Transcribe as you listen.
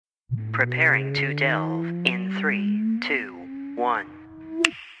Preparing to delve in 3, 2, 1.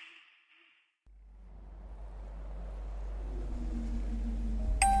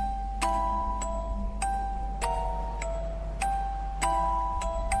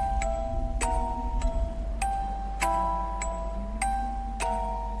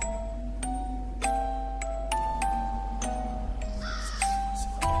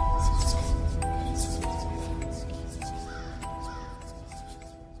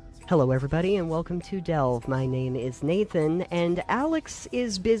 Hello everybody and welcome to Delve. My name is Nathan, and Alex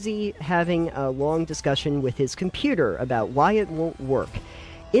is busy having a long discussion with his computer about why it won't work.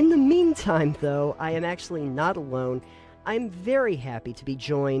 In the meantime, though, I am actually not alone. I'm very happy to be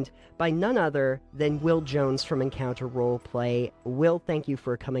joined by none other than Will Jones from Encounter Roleplay. Will, thank you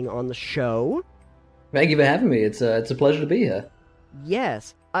for coming on the show. Thank you for having me. It's a pleasure to be here.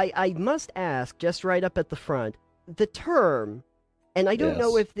 Yes, I must ask, just right up at the front, the term... And I don't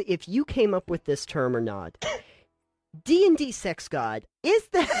know if you came up with this term or not. D&D sex god, is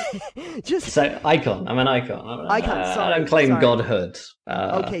that just... So, icon. I'm an icon. Icon, sorry. I don't claim godhood.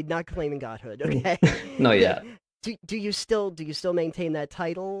 Okay, not claiming godhood, okay. Not yet. Do you still maintain that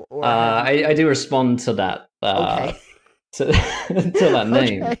title? Or I do respond to that. Okay. To that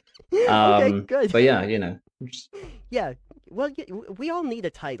name. Okay. Okay, good. But yeah, you know. Yeah, well, we all need a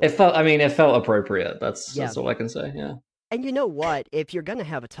title. It felt appropriate. That's all I can say, yeah. And you know what? If you're going to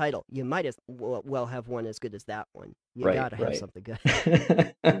have a title, you might as well have one as good as that one. You gotta have something good.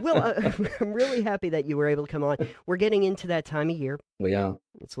 Well, I'm really happy that you were able to come on. We're getting into that time of year. We are.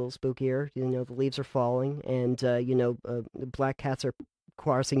 It's a little spookier. You know, the leaves are falling, and, black cats are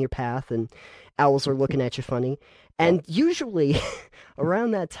crossing your path, and owls are looking at you funny. And usually,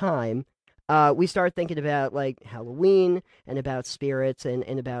 around that time, we start thinking about, like, Halloween, and about spirits,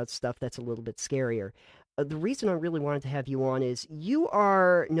 and about stuff that's a little bit scarier. The reason I really wanted to have you on is you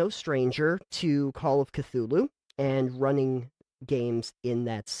are no stranger to Call of Cthulhu and running games in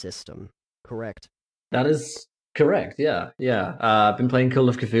that system, correct? That is correct, yeah. I've been playing Call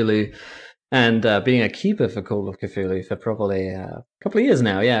of Cthulhu and being a keeper for Call of Cthulhu for probably a couple of years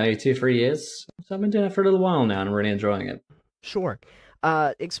now, maybe 2 or 3 years. So I've been doing it for a little while now and I'm really enjoying it. Sure.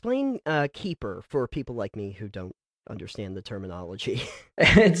 Explain keeper for people like me who don't understand the terminology.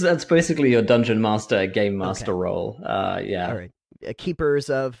 That's basically your dungeon master, game master role. All right. Keepers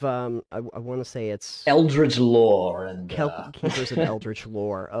of I want to say it's Eldritch lore and keepers of Eldritch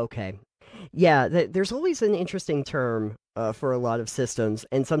lore. Okay. Yeah, there's always an interesting term for a lot of systems,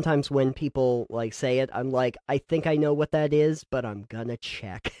 and sometimes when people like say it, I'm like, I think I know what that is, but I'm gonna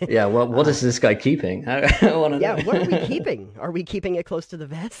check. Yeah, well, what is this guy keeping? I want to know. Yeah, what are we keeping? Are we keeping it close to the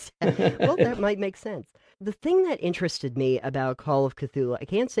vest? Well, that might make sense. The thing that interested me about Call of Cthulhu, I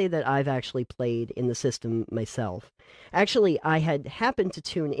can't say that I've actually played in the system myself. Actually, I had happened to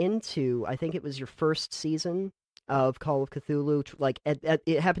tune into, I think it was your first season of Call of Cthulhu, like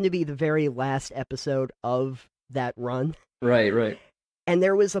it happened to be the very last episode of that run. Right. And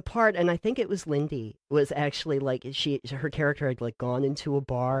there was a part, and I think it was Lindy, was actually like, her character had like gone into a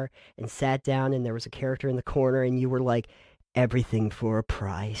bar and sat down, and there was a character in the corner, and you were like, everything for a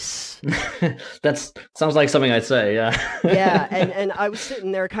price. That sounds like something I'd say, yeah. Yeah, and I was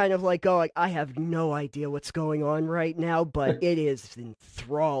sitting there kind of like going, I have no idea what's going on right now, but it is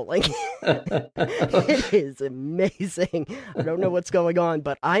enthralling. It is amazing. I don't know what's going on,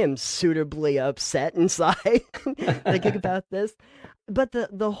 but I am suitably upset inside thinking about this. But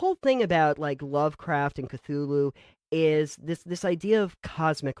the whole thing about like Lovecraft and Cthulhu is this idea of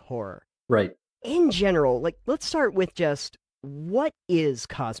cosmic horror. Right. In general, like, let's start with just, what is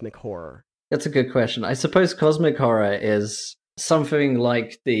cosmic horror? That's a good question. I suppose cosmic horror is something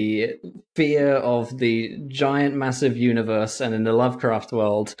like the fear of the giant, massive universe, and in the Lovecraft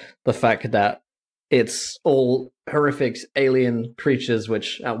world, the fact that it's all horrific alien creatures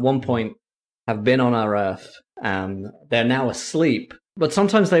which at one point have been on our Earth, and they're now asleep, but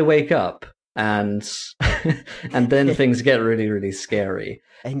sometimes they wake up, and then things get really, really scary.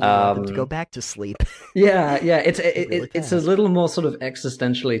 And you want them to go back to sleep. Yeah, it's a little more sort of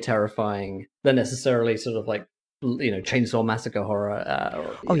existentially terrifying than necessarily sort of like, Chainsaw Massacre horror.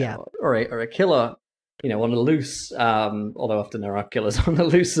 Or a killer, on the loose. Although often there are killers on the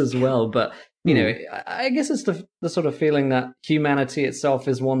loose as well. But I guess it's the sort of feeling that humanity itself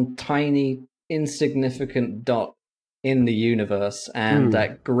is one tiny, insignificant dot in the universe, and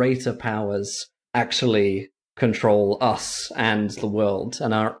that greater powers actually control us and the world,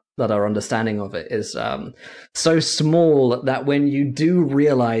 and that our understanding of it is so small that when you do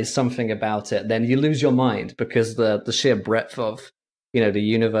realize something about it, then you lose your mind, because the sheer breadth of the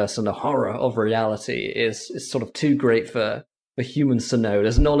universe and the horror of reality is sort of too great for for humans to know.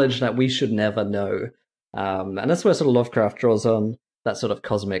 There's knowledge that we should never know. And that's where sort of Lovecraft draws on that sort of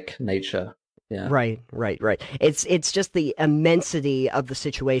cosmic nature. Yeah. Right. It's just the immensity of the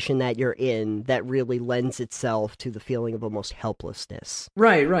situation that you're in that really lends itself to the feeling of almost helplessness.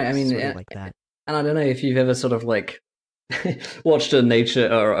 Right. I mean, sort of like that. And I don't know if you've ever sort of like watched a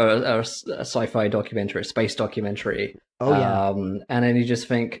nature or a sci-fi documentary, a space documentary. Oh yeah. And then you just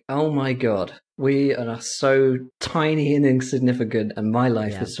think, oh my god, we are so tiny and insignificant, and my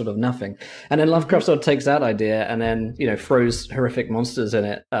life is sort of nothing. And then Lovecraft sort of takes that idea and then, you know, throws horrific monsters in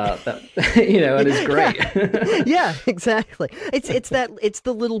it. That you know, and it's great. Yeah, exactly. It's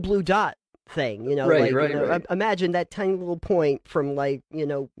the little blue dot thing, you know. Right. Imagine that tiny little point from like, you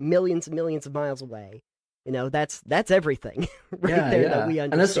know, millions and millions of miles away. You know, that's everything there that we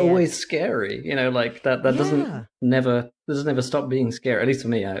understand. And that's always scary, you know, like that doesn't never stop being scary. At least for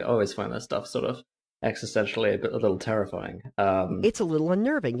me, I always find that stuff sort of existentially a little terrifying. It's a little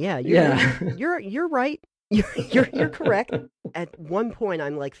unnerving, You're right. You're correct. At one point,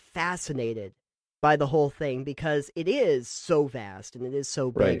 I'm like fascinated by the whole thing because it is so vast and it is so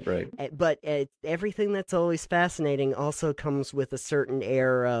big. Right. But everything that's always fascinating also comes with a certain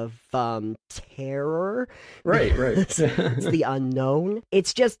air of terror. Right. It's the unknown.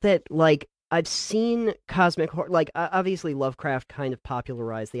 It's just that, like, I've seen cosmic horror, like, obviously Lovecraft kind of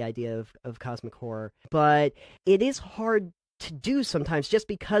popularized the idea of cosmic horror, but it is hard to do sometimes just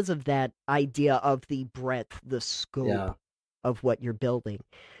because of that idea of the breadth, the scope of what you're building.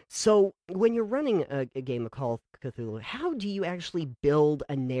 So when you're running a game of Call of Cthulhu, how do you actually build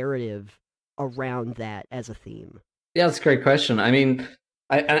a narrative around that as a theme? Yeah, that's a great question. I mean,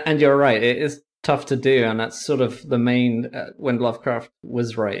 and you're right, it is tough to do, and that's sort of the main, when Lovecraft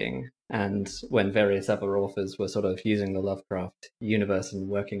was writing, and when various other authors were sort of using the Lovecraft universe and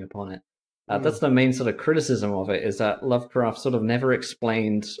working upon it. That's the main sort of criticism of it, is that Lovecraft sort of never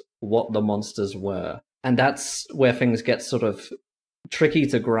explained what the monsters were. And that's where things get sort of tricky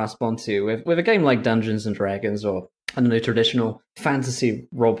to grasp onto. With a game like Dungeons and Dragons, or I don't know, traditional fantasy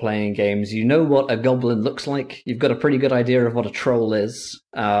role-playing games, you know what a goblin looks like. You've got a pretty good idea of what a troll is.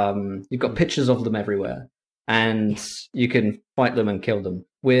 You've got pictures of them everywhere, and you can fight them and kill them.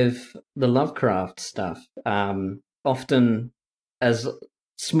 With the Lovecraft stuff, often as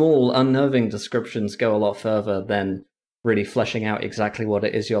small, unnerving descriptions go a lot further than really fleshing out exactly what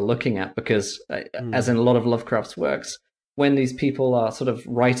it is you're looking at, because as in a lot of Lovecraft's works, when these people are sort of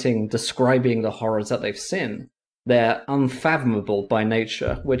writing, describing the horrors that they've seen, they're unfathomable by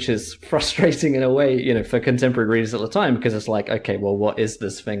nature, which is frustrating in a way, you know, for contemporary readers at the time, because it's like, okay, well, what is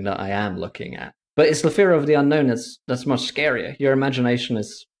this thing that I am looking at? But it's the fear of the unknown that's much scarier. Your imagination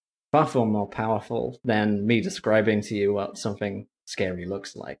is far, far more powerful than me describing to you what something scary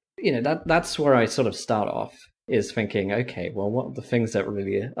looks like. You know, that's where I sort of start off, is thinking, okay, well, what are the things that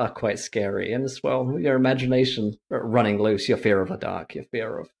really are quite scary? And as well, your imagination running loose, your fear of the dark, your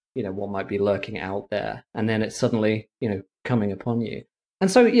fear of, you know, what might be lurking out there, and then it's suddenly, you know, coming upon you. And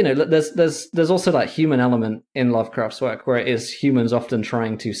so, you know, there's also that human element in Lovecraft's work, where it is humans often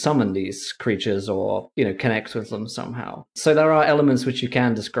trying to summon these creatures or, you know, connect with them somehow. So there are elements which you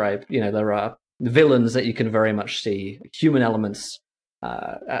can describe. You know, there are villains that you can very much see, human elements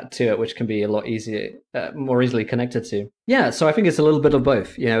to it, which can be a lot easier, more easily connected to. Yeah, so I think it's a little bit of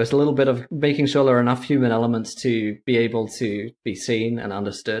both. You know, it's a little bit of making sure there are enough human elements to be able to be seen and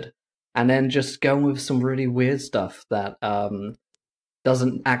understood, and then just going with some really weird stuff that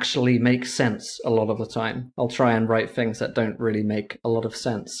doesn't actually make sense a lot of the time. I'll try and write things that don't really make a lot of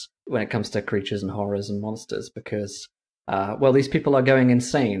sense when it comes to creatures and horrors and monsters, because well, these people are going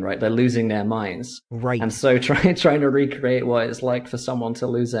insane, right? They're losing their minds. Right. And so trying to recreate what it's like for someone to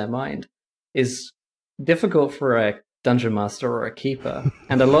lose their mind is difficult for a dungeon master or a keeper.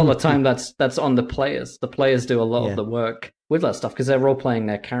 And a lot of the time that's on the players. The players do a lot of the work with that stuff, because they're role-playing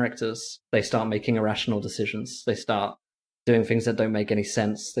their characters. They start making irrational decisions. They start doing things that don't make any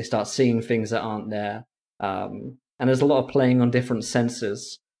sense. They start seeing things that aren't there. And there's a lot of playing on different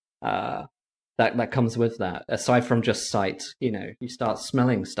senses that comes with that. Aside from just sight, you know, you start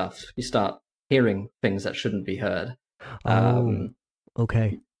smelling stuff. You start hearing things that shouldn't be heard.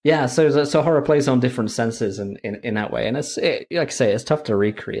 Okay. Yeah, so horror plays on different senses in that way. And like I say, it's tough to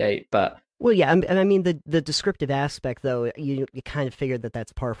recreate, but Well, yeah, I mean the descriptive aspect, though, you kind of figured that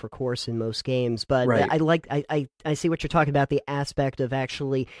that's par for course in most games. But Right. I see what you're talking about, the aspect of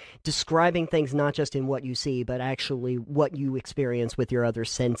actually describing things not just in what you see, but actually what you experience with your other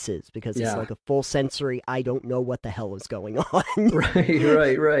senses, because it's Yeah. like a full sensory. I don't know what the hell is going on.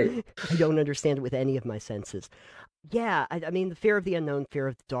 Right. I don't understand it with any of my senses. Yeah, I mean the fear of the unknown, fear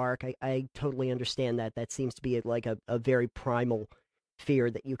of the dark. I totally understand that. That seems to be like a very primal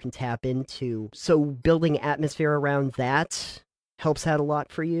fear that you can tap into. So building atmosphere around that helps out a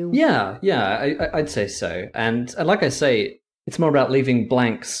lot for you. Yeah, I'd say so. And like I say, it's more about leaving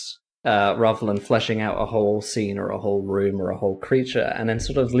blanks rather than fleshing out a whole scene or a whole room or a whole creature, and then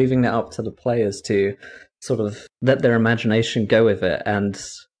sort of leaving that up to the players to sort of let their imagination go with it, and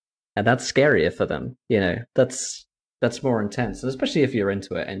that's scarier for them. You know, that's more intense, and especially if you're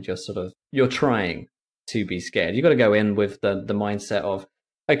into it and you're trying to be scared. You got to go in with the mindset of,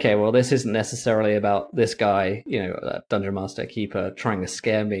 okay, well, this isn't necessarily about this guy, dungeon master keeper trying to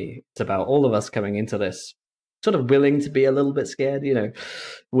scare me. It's about all of us coming into this sort of willing to be a little bit scared,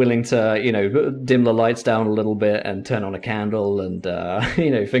 willing to, dim the lights down a little bit and turn on a candle and,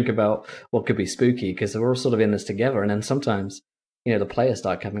 think about what could be spooky, because we're all sort of in this together. And then sometimes, the players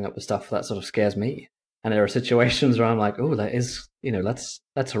start coming up with stuff that sort of scares me. And there are situations where I'm like, oh, that is, that's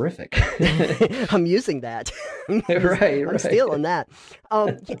horrific. I'm using that. I'm stealing that.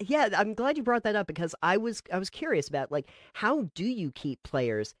 Yeah, I'm glad you brought that up, because I was curious about, like, how do you keep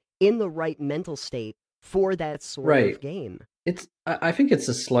players in the right mental state for that sort of game? I think it's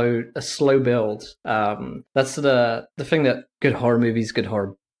a slow build. That's the thing that good horror movies, good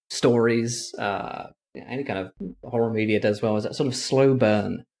horror stories, any kind of horror media does well, is that sort of slow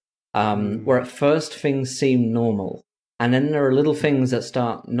burn. Where at first things seem normal, and then there are little things that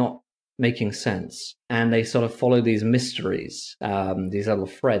start not making sense, and they sort of follow these mysteries, these little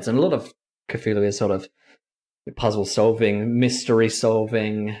threads. And a lot of Cthulhu is sort of puzzle solving, mystery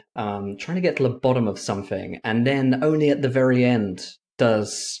solving, trying to get to the bottom of something, and then only at the very end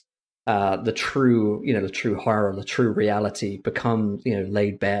does the true horror, the true reality become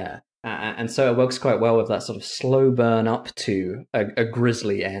laid bare. And so it works quite well with that sort of slow burn up to a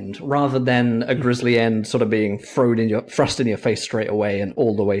grisly end, rather than a grisly end sort of being thrust in your face straight away and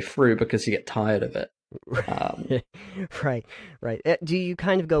all the way through because you get tired of it. Right. Do you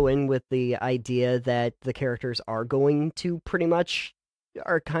kind of go in with the idea that the characters are going to pretty much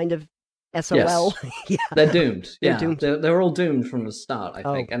are kind of SOL? Yes. Yeah. They're doomed. They're doomed. They're all doomed from the start,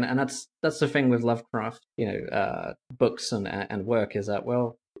 I think. And that's the thing with Lovecraft, books and work, is that,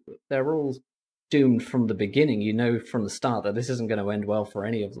 well, they're all doomed from the beginning. From the start that this isn't going to end well for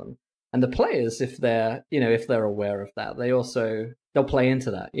any of them. And the players, if they're aware of that, they'll play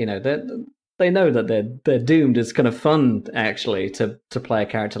into that. They know that they're doomed. It's kind of fun, actually, to play a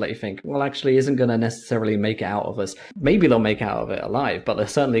character that you think, well, actually isn't going to necessarily make it out of us. Maybe they'll make out of it alive, but they're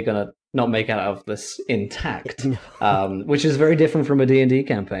certainly going to not make out of this intact, which is very different from a D&D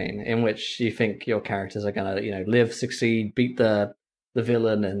campaign, in which you think your characters are going to, live, succeed, beat the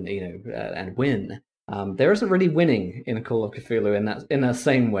villain, and and win. There isn't really winning in Call of Cthulhu in that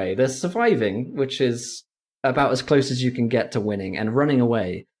same way. There's surviving, which is about as close as you can get to winning, and running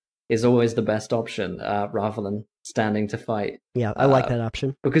away is always the best option, rather than standing to fight. Yeah, I like that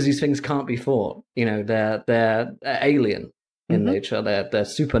option, because these things can't be fought. They're alien in nature. They're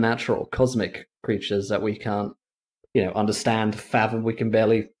supernatural, cosmic creatures that we can't understand, fathom. We can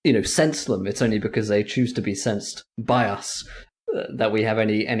barely sense them. It's only because they choose to be sensed by us that we have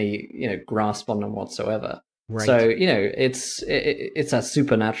any grasp on them whatsoever. Right. So it's that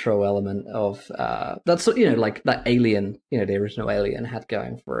supernatural element of that's like that Alien, the original Alien had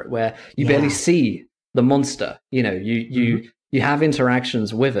going for it, where you barely see the monster. You have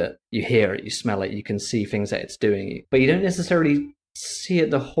interactions with it, you hear it, you smell it, you can see things that it's doing, but you don't necessarily see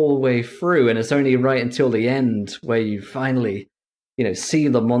it the whole way through. And it's only right until the end where you finally see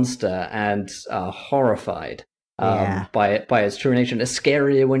the monster and are horrified by its true nature. It's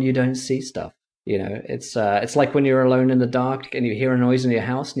scarier when you don't see stuff. It's like when you're alone in the dark and you hear a noise in your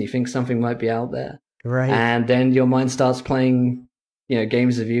house and you think something might be out there, right? And then your mind starts playing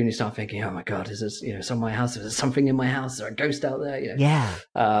games of you, and you start thinking, oh my god, is this some of my house? Is there something in my house? Is there a ghost out there?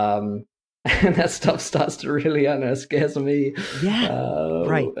 And that stuff starts to really, I don't know, scares me.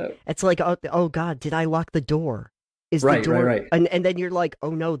 Right. It's like, oh god, did I lock the door? Is the door right. And then you're like,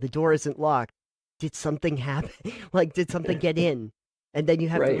 oh no, the door isn't locked. Did something happen? Like, did something get in? And then you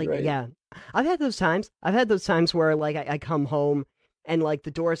have to I've had those times where like I come home and like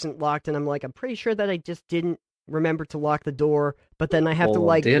the door isn't locked, and I'm like, I'm pretty sure that I just didn't remember to lock the door, but then I have to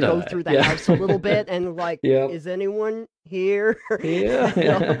like go through the house a little bit and like, is anyone here? Yeah,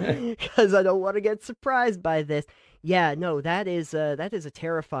 because I don't want to get surprised by this. Yeah, no, that is a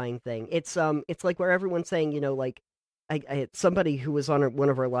terrifying thing. It's like where everyone's saying, you know, like I somebody who was on one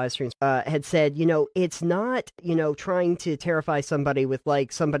of our live streams had said, you know, it's not, you know, trying to terrify somebody with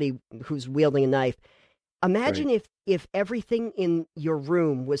like somebody who's wielding a knife. Imagine if everything in your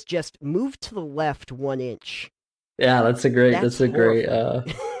room was just moved to the left 1 inch. Yeah, that's a great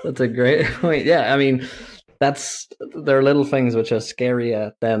point. Yeah, I mean, there are little things which are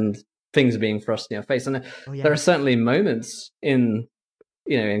scarier than things being thrust in your face, and there are certainly moments in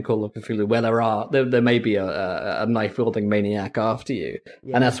Call of Cthulhu where there may be a knife wielding maniac after you,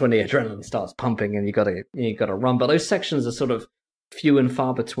 and that's when the adrenaline starts pumping and you gotta run. But those sections are sort of few and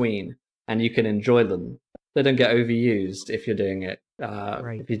far between, and you can enjoy them. They don't get overused if you're doing it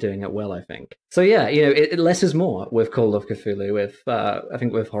if you're doing it well, I think. So yeah, you know, less is more with Call of Cthulhu. With I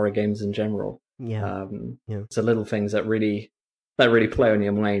think with horror games in general. Yeah. So little things that really play on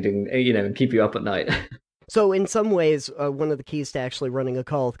your mind and and keep you up at night. So in some ways, one of the keys to actually running a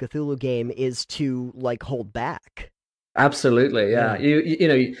Call of Cthulhu game is to like hold back. Absolutely, yeah.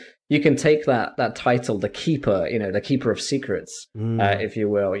 You can take that title, the Keeper, the Keeper of Secrets, if you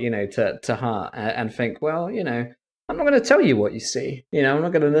will, to heart and think, well, I'm not going to tell you what you see. I'm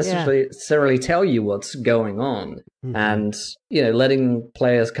not going to necessarily tell you what's going on, and letting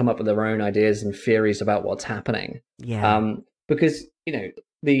players come up with their own ideas and theories about what's happening. Yeah, because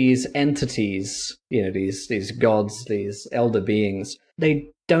these entities, these gods, these elder beings,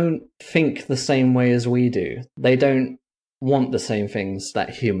 they don't think the same way as we do. They don't want the same things that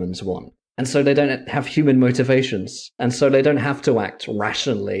humans want. And so they don't have human motivations. And so they don't have to act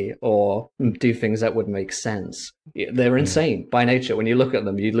rationally or do things that would make sense. They're insane by nature. When you look at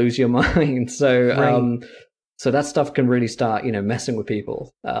them, you lose your mind. So so that stuff can really start, messing with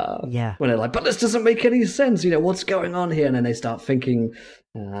people. When they're like, but this doesn't make any sense. What's going on here? And then they start thinking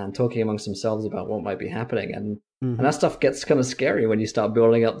and talking amongst themselves about what might be happening. And that stuff gets kind of scary when you start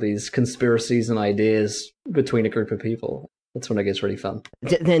building up these conspiracies and ideas between a group of people. That's when it gets really fun.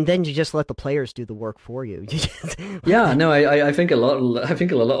 Then you just let the players do the work for you. Yeah, no, I think a lot of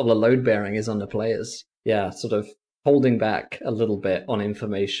the load bearing is on the players. Yeah, sort of holding back a little bit on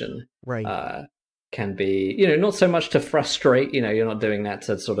information. Right. Can be, not so much to frustrate, you're not doing that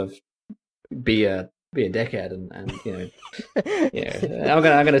to sort of be a dickhead and I'm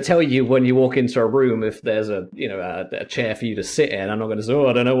gonna tell you when you walk into a room if there's a chair for you to sit in. I'm not gonna say,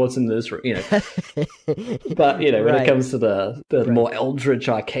 I don't know what's in this room, But when it comes to the more eldritch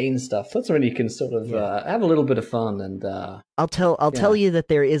arcane stuff, that's when you can sort of have a little bit of fun. And I'll tell you that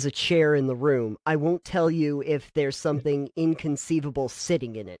there is a chair in the room. I won't tell you if there's something inconceivable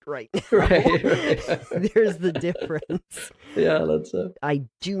sitting in it right now. Right. There's the difference. Yeah, that's it. I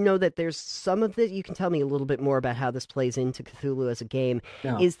do know that there's some of it. You can tell me a little bit more about how this plays into Cthulhu as a game.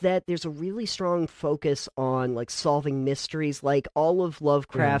 Is that there's a really strong focus on like solving mysteries. Like all of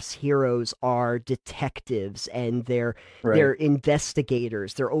Lovecraft's heroes are detectives and they're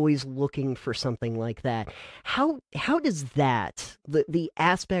investigators. They're always looking for something like that. How does that, the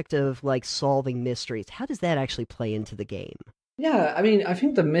aspect of like solving mysteries, how does that actually play into the game? Yeah, I mean, I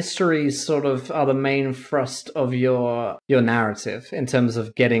think the mysteries sort of are the main thrust of your narrative in terms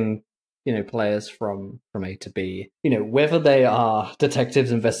of getting, players from A to B. Whether they are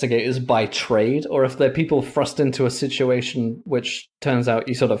detectives, investigators by trade, or if they're people thrust into a situation which turns out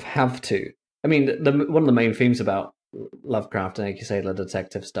you sort of have to. I mean, one of the main themes about Lovecraft and, like you say, the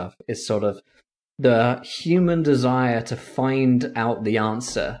detective stuff is sort of the human desire to find out the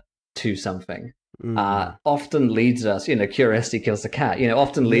answer to something. Often leads us, curiosity kills the cat,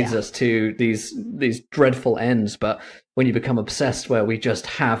 often leads us to these dreadful ends. But when you become obsessed where we just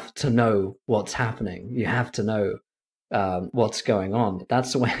have to know what's happening, you have to know what's going on,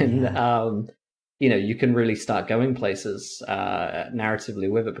 that's when you can really start going places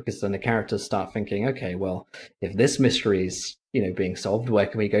narratively with it, because then the characters start thinking, okay, well, if this mystery's being solved, where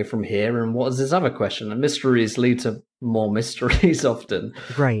can we go from here, and what is this other question? And mysteries lead to more mysteries often,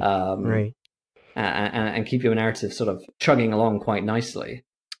 right. And keep your narrative sort of chugging along quite nicely.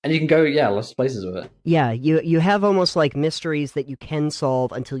 And you can go, lots of places with it. Yeah, you have almost like mysteries that you can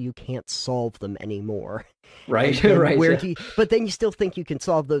solve until you can't solve them anymore. Right, and right. Where Yeah. do you, but then you still think you can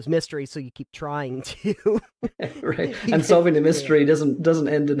solve those mysteries, so you keep trying to. Right, and solving the mystery doesn't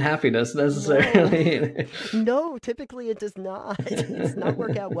end in happiness necessarily. No, typically it does not. It's not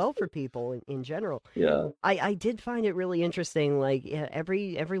work out well for people in general. Yeah. I did find it really interesting. Like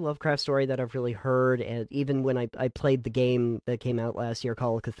every Lovecraft story that I've really heard, and even when I played the game that came out last year,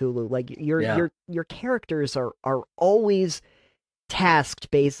 Call of Cthulhu, like your characters are always tasked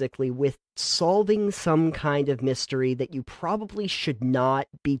basically with solving some kind of mystery that you probably should not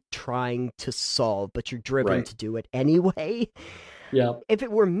be trying to solve, but you're driven to do it anyway. Yeah. If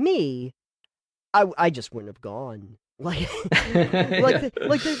it were me, I just wouldn't have gone. Like,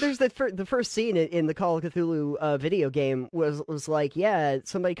 there's the first scene in the Call of Cthulhu video game was like, yeah,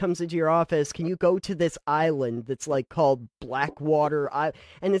 somebody comes into your office, can you go to this island that's like called Blackwater?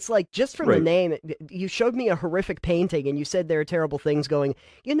 And it's like, just from the name, you showed me a horrific painting, and you said there are terrible things going.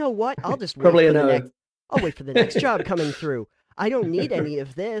 You know what? I'll just wait for the next. I'll wait for the next job coming through. I don't need any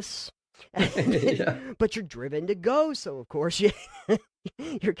of this. But you're driven to go, so of course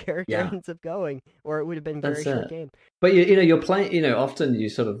your character ends up going, or it would have been a very short game. But you're playing. Often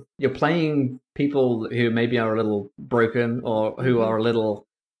you're playing people who maybe are a little broken, or who are a little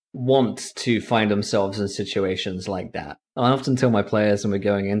want to find themselves in situations like that. I often tell my players when we're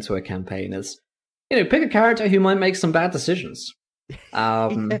going into a campaign is, pick a character who might make some bad decisions.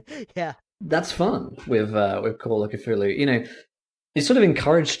 Yeah, that's fun with Call of Cthulhu. You're sort of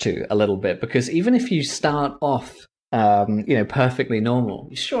encouraged to a little bit, because even if you start off, perfectly normal,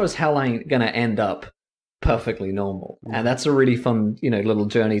 you sure as hell ain't going to end up perfectly normal. And that's a really fun, little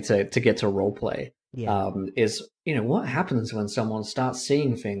journey to get to roleplay. Yeah. Is, what happens when someone starts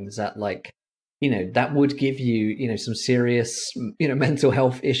seeing things that, like, that would give you, some serious, mental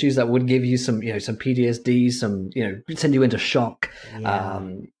health issues, that would give you some, some PTSD, some, send you into shock.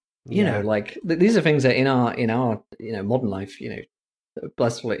 Yeah. Like these are things that in our modern life,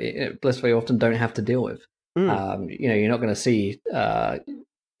 blissfully often don't have to deal with. You're not going to see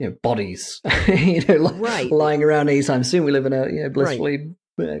bodies lying around anytime soon. We live in a blissfully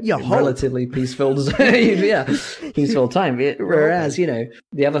relatively peaceful peaceful time. Whereas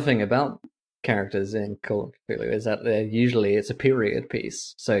the other thing about characters in Call of Cthulhu is that it's a period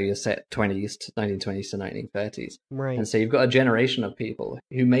piece, so you're set 1920s to 1930s, right? And so you've got a generation of people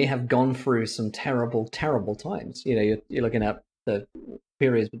who may have gone through some terrible times. You're looking at the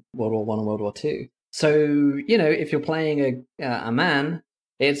periods of World War I and World War II. So if you're playing a man,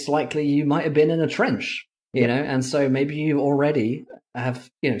 it's likely you might have been in a trench, and so maybe you already have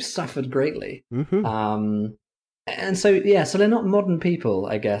suffered greatly. And so so they're not modern people,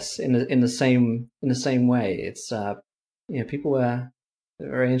 I guess, in the same way. It's people were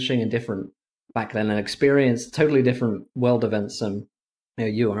very interesting and different back then, and experienced totally different world events than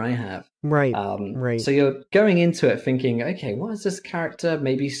you or I have. Right. So you're going into it thinking, okay, what has this character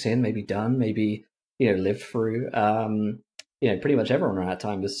maybe seen, maybe done, maybe lived through? Pretty much everyone around that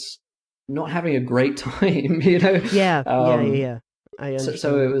time was not having a great time. Yeah. I understand.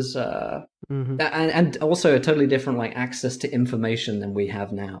 So it was, and also a totally different access to information than we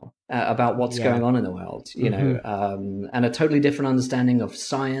have now about what's going on in the world, and a totally different understanding of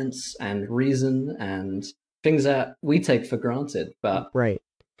science and reason and things that we take for granted. But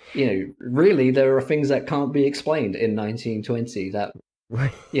really, there are things that can't be explained in 1920 that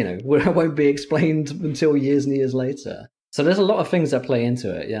won't be explained until years and years later. So there's a lot of things that play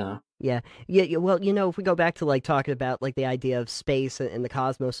into it. Yeah. Well, if we go back to talking about the idea of space and the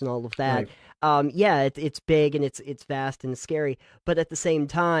cosmos and all of that, it's big and it's vast and scary. But at the same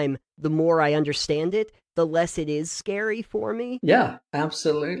time, the more I understand it, the less it is scary for me. Yeah,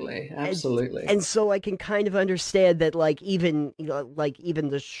 absolutely. And so I can kind of understand that, even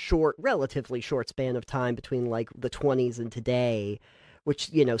the relatively short span of time between the 20s and today,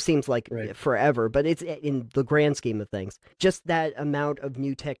 which seems like forever, but it's in the grand scheme of things, just that amount of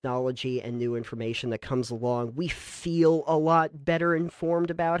new technology and new information that comes along, we feel a lot better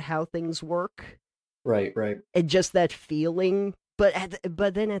informed about how things work. Right. And just that feeling.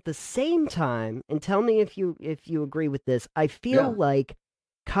 But then at the same time, and tell me if you agree with this, I feel like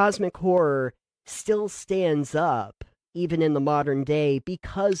cosmic horror still stands up even in the modern day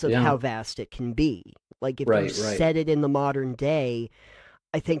because of how vast it can be. If you set it in the modern day,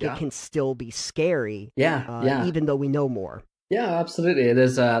 I think it can still be scary. Even though we know more. Yeah, absolutely.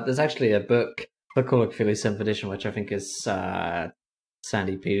 There's actually a book for Call of Cthulhu 7th edition, which I think is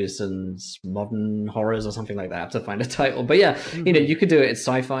Sandy Peterson's Modern Horrors or something like that. I have to find a title. But you could do it in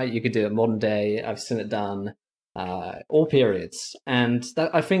sci-fi, you could do it modern day. I've seen it done all periods. And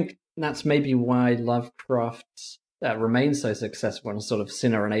I think that's maybe why Lovecraft remains so successful, and sort of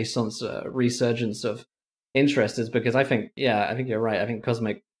seen a renaissance, resurgence of interest is because I think you're right. I think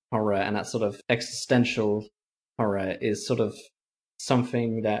cosmic horror and that sort of existential horror is sort of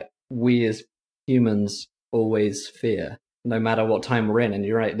something that we as humans always fear, no matter what time we're in. And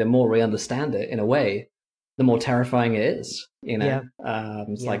you're right, the more we understand it in a way, the more terrifying it is,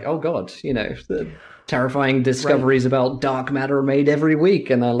 it's like, oh god, the terrifying discoveries about dark matter made every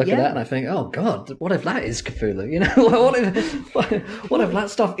week, and I look at that and I think, oh god, what if that is Cthulhu? What if that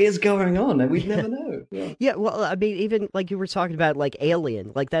stuff is going on and we'd never know? Well, I mean, even like you were talking about, like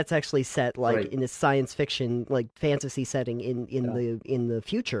Alien, like that's actually set like in a science fiction, like fantasy setting in the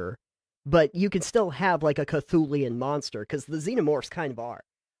future, but you can still have like a Cthulian monster, because the xenomorphs kind of are.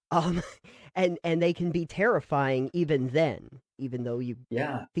 And they can be terrifying even then, even though you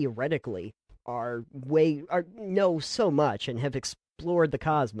theoretically know so much and have explored the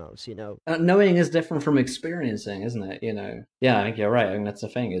cosmos, knowing is different from experiencing, isn't it? I think you're right. I think that's the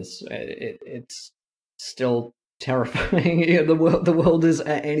thing, is it's still terrifying. The world is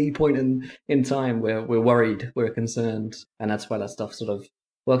at any point in time where we're worried, we're concerned, and that's why that stuff sort of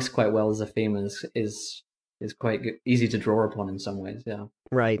works quite well as a theme, and is quite easy to draw upon in some ways.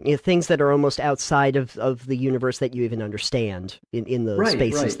 Right, things that are almost outside of the universe that you even understand in the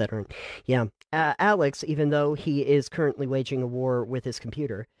spaces that are. Alex, even though he is currently waging a war with his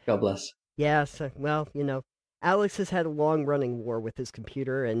computer. God bless. Yes, well, Alex has had a long-running war with his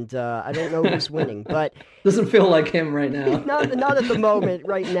computer, and I don't know who's winning, but doesn't feel like him right now. not at the moment.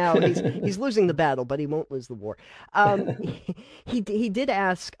 Right now, he's losing the battle, but he won't lose the war. He did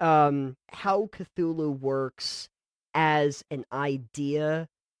ask how Cthulhu works as an idea,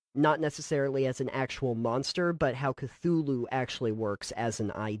 not necessarily as an actual monster, but how Cthulhu actually works as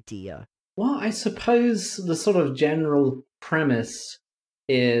an idea. Well, I suppose the sort of general premise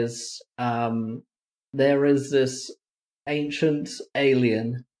is there is this ancient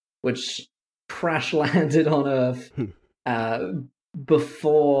alien which crash landed on Earth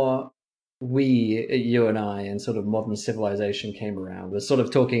before you and I, and sort of modern civilization came around. We're sort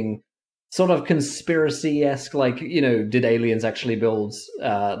of talking sort of conspiracy-esque, like, did aliens actually build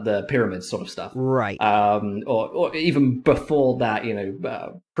the pyramids sort of stuff? Right. Or even before that,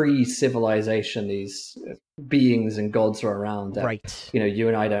 pre-civilization, these beings and gods are around that, you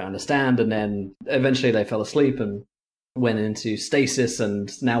and I don't understand, and then eventually they fell asleep and went into stasis, and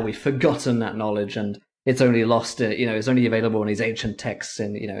now we've forgotten that knowledge, and it's only lost, it's only available in these ancient texts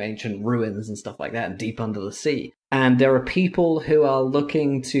and, ancient ruins and stuff like that, and deep under the sea. And there are people who are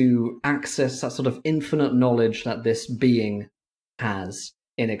looking to access that sort of infinite knowledge that this being has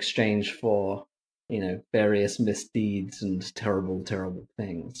in exchange for, various misdeeds and terrible, terrible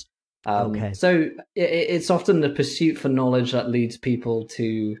things. So it's often the pursuit for knowledge that leads people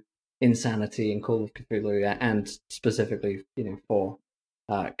to insanity in Call of Cthulhu, and specifically, for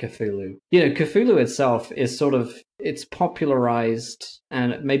Cthulhu. Cthulhu itself is sort of, it's popularized,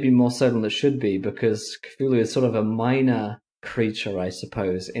 and maybe more so than it should be, because Cthulhu is sort of a minor creature, I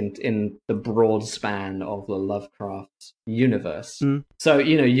suppose, in the broad span of the Lovecraft universe. So,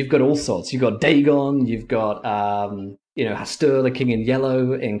 you've got all sorts. You've got Dagon, you've got Hastur, the King in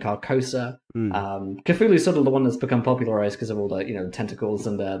Yellow in Carcosa. Cthulhu is sort of the one that's become popularized because of all the, tentacles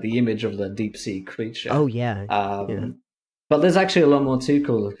and the image of the deep sea creature. Oh, yeah. But there's actually a lot more to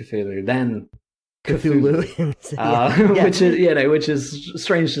Call of Cthulhu than Cthulhu. Which is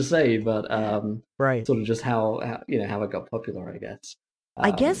strange to say, but sort of just how it got popular, I guess.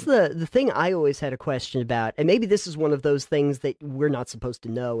 I guess the thing I always had a question about, and maybe this is one of those things that we're not supposed to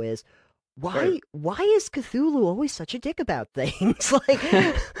know, is why is Cthulhu always such a dick about things?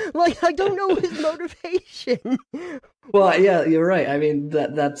 like I don't know his motivation. Well, yeah, you're right. I mean,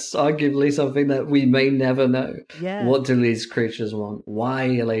 that's arguably something that we may never know. Yeah. What do these creatures want?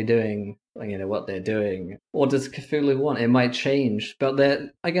 Why are they doing, what they're doing? What does Cthulhu want? It might change. But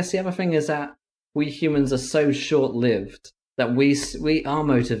I guess the other thing is that we humans are so short-lived that our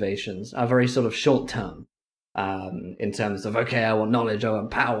motivations are very sort of short-term. In terms of, okay, I want knowledge, I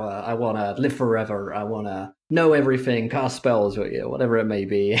want power, I want to live forever, I want to know everything, cast spells, or whatever it may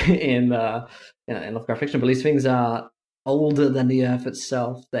be in Lovecraft fiction. But these things are older than the Earth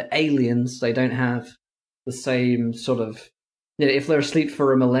itself. They're aliens. They don't have the same sort of. If they're asleep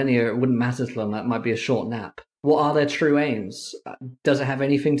for a millennia, it wouldn't matter to them. That might be a short nap. What are their true aims? Does it have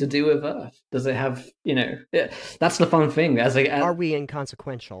anything to do with Earth? Does it have, that's the fun thing. Are we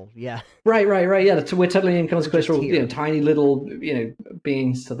inconsequential? Yeah. Right. Yeah, we're totally inconsequential, tiny little,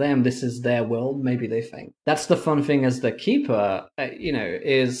 beings to them. This is their world, maybe they think. That's the fun thing as the keeper,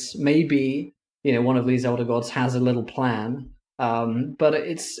 is maybe, one of these elder gods has a little plan. But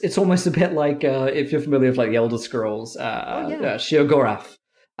it's almost a bit like, if you're familiar with, like, the Elder Scrolls, Sheogorath.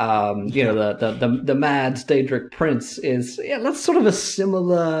 You know, the mad Daedric prince is, yeah, that's sort of a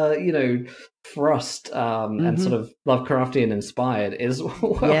similar, you know, thrust, and sort of Lovecraftian inspired is,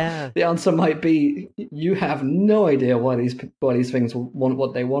 well, the answer might be you have no idea why these things want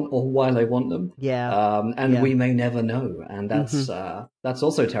what they want or why they want them. And we may never know, and that's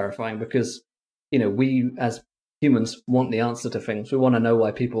also terrifying because, you know, we as humans want the answer to things. We want to know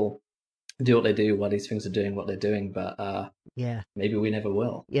why people do what they do, why these things are doing what they're doing, but maybe we never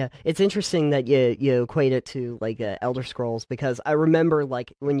will. It's interesting that you equate it to like Elder Scrolls, because I remember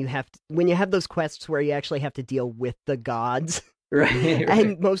like when you have those quests where you actually have to deal with the gods. Right.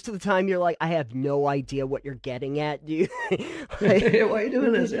 And most of the time you're like, I have no idea what you're getting at, dude. Like, why are you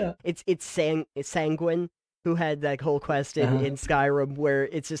doing this? It's Sanguine, who had that whole quest in Skyrim where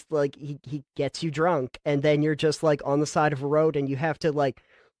it's just like he gets you drunk, and then you're just like on the side of a road and you have to like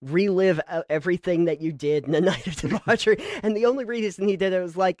relive everything that you did in the night of debauchery. And the only reason he did it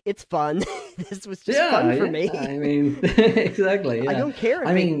was like, it's fun. This was just fun for me. I mean, exactly. I don't care if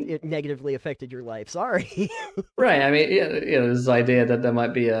it negatively affected your life. Sorry. Right. I mean, you know, this idea that there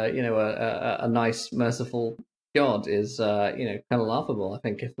might be a nice, merciful God is, you know, kind of laughable. I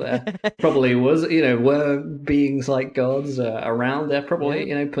think if there probably was, you know, were beings like gods around, they're probably,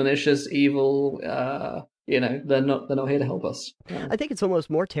 you know, pernicious, evil, you know, they're not here to help us. I think it's almost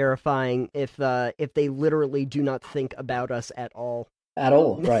more terrifying if they literally do not think about us at all. At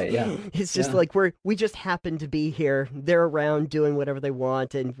all, right? Yeah. It's just like we just happen to be here. They're around doing whatever they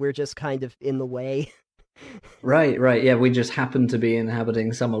want, and we're just kind of in the way. Right. Yeah, we just happen to be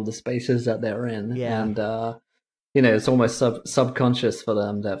inhabiting some of the spaces that they're in, and you know, it's almost subconscious for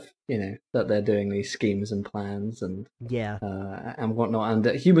them that, you know, that they're doing these schemes and plans and whatnot, and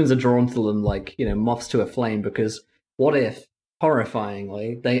that humans are drawn to them like, you know, moths to a flame, because what if,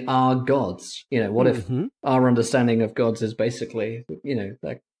 horrifyingly, they are gods? You know, what if our understanding of gods is basically, you know,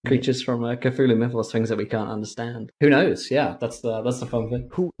 like creatures from Cthulhu mythos, things that we can't understand? Who knows? Yeah, that's the fun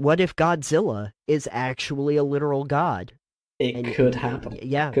thing. What if Godzilla is actually a literal god? It could happen.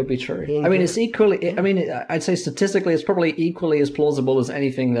 Yeah. Could be true. I mean, it's equally, I mean, I'd say statistically, it's probably equally as plausible as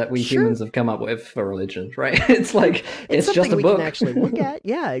anything that we humans have come up with for religion, right? It's like, it's just a book. We can actually look at.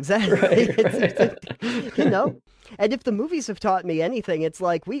 Yeah, exactly. Right. You know, and if the movies have taught me anything, it's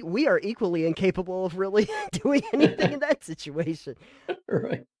like we are equally incapable of really doing anything in that situation.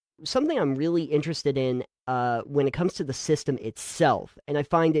 Right. Something I'm really interested in when it comes to the system itself, and I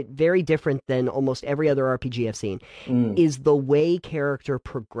find it very different than almost every other RPG I've seen, is the way character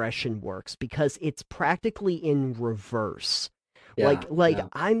progression works, because it's practically in reverse.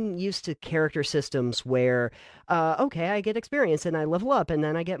 I'm used to character systems where, okay, I get experience and I level up and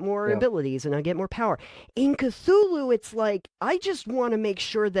then I get more abilities and I get more power. In Cthulhu, it's like, I just want to make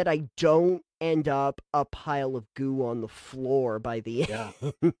sure that I don't end up a pile of goo on the floor by the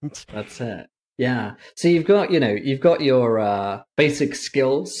end. That's it. Yeah. So you've got your basic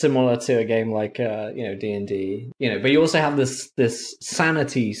skills similar to a game like D&D, but you also have this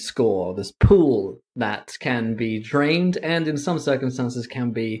sanity score, this pool that can be drained and in some circumstances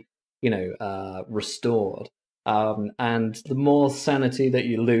can be, restored. And the more sanity that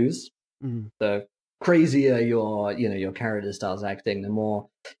you lose, the crazier your character starts acting, the more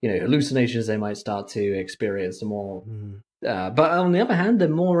hallucinations they might start to experience, the more but on the other hand, they're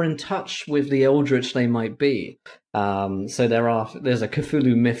more in touch with the eldritch they might be. So there's a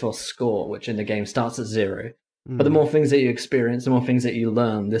Cthulhu mythos score, which in the game starts at 0. But the more things that you experience, the more things that you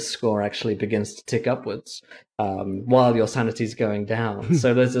learn, this score actually begins to tick upwards while your sanity's going down.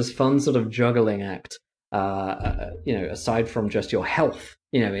 So there's this fun sort of juggling act, aside from just your health,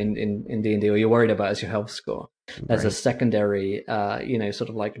 in D&D, or you're worried about as your health score. There's a secondary, sort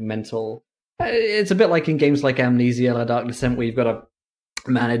of like mental. It's a bit like in games like Amnesia or Dark Descent, where you've got to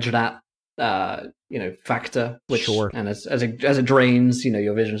manage that, factor. Which, and as it drains,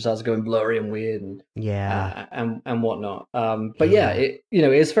 your vision starts going blurry and weird, and and whatnot.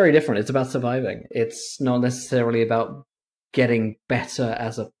 It's very different. It's about surviving. It's not necessarily about getting better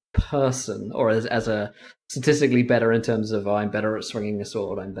as a person, or as a statistically better in terms of I'm better at swinging a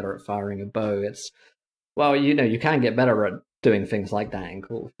sword, I'm better at firing a bow. It's you can get better at doing things like that in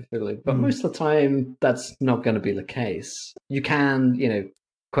Call of Cthulhu, but most of the time that's not going to be the case. You can,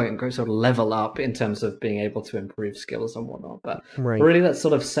 quote unquote, sort of level up in terms of being able to improve skills and whatnot, but really that's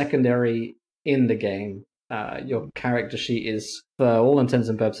sort of secondary in the game. Your character sheet is, for all intents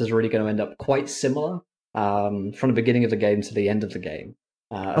and purposes, really going to end up quite similar from the beginning of the game to the end of the game,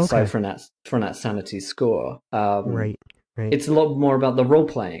 aside from that sanity score. It's a lot more about the role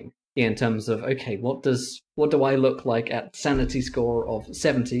playing in terms of, okay, what do I look like at sanity score of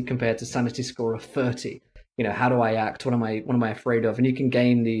 70 compared to sanity score of 30? how do I act? What am I afraid of? And you can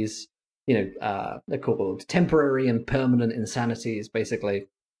gain these, they're called temporary and permanent insanities. Basically,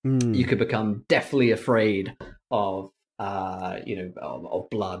 you could become deathly afraid of, of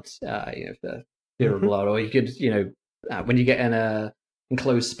blood, the fear of blood, or you could, when you get in a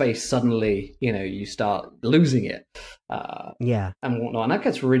enclosed space, suddenly, you start losing it, and whatnot. And that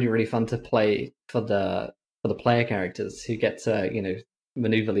gets really, really fun to play for the player characters who get to,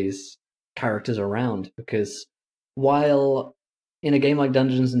 maneuver these characters around, because while in a game like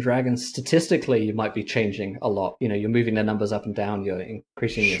Dungeons and Dragons, statistically you might be changing a lot, you're moving their numbers up and down, you're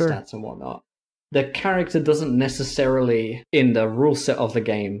increasing your stats and whatnot, the character doesn't necessarily in the rule set of the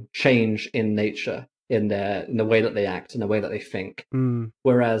game change in nature, in the way that they act, in the way that they think.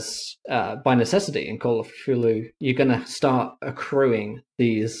 Whereas by necessity in Call of Cthulhu, you're going to start accruing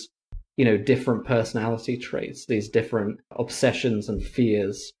these different personality traits, these different obsessions and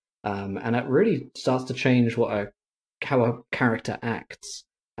fears, and it really starts to change how a character acts.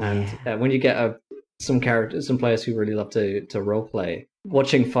 And when you get some players who really love to role play,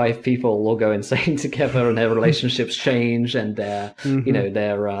 watching 5 people all go insane together and their relationships change, and their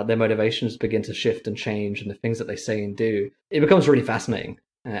their motivations begin to shift and change, and the things that they say and do, it becomes really fascinating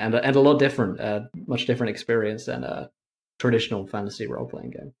and a lot different, much different experience than traditional fantasy role-playing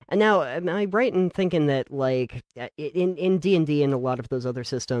game. And now, am I right in thinking that, like, in D&D and a lot of those other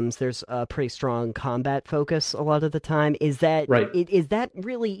systems, there's a pretty strong combat focus a lot of the time? Is that right? Is that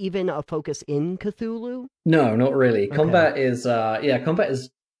really even a focus in Cthulhu? No, not really. Okay. Combat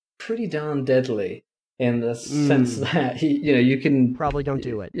is pretty darn deadly in the sense that you can probably don't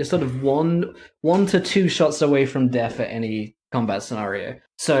do it. You're sort of one to 2 shots away from death at any combat scenario.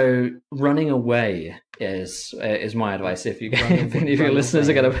 So running away is my advice if your listeners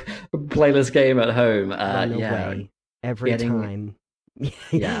are going to play this game at home. Run away every time.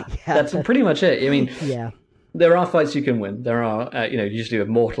 That's pretty much it. I mean, there are fights you can win. There are usually with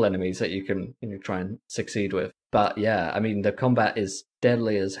mortal enemies that you can try and succeed with. But I mean, the combat is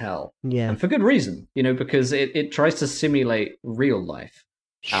deadly as hell. And for good reason, because it tries to simulate real life.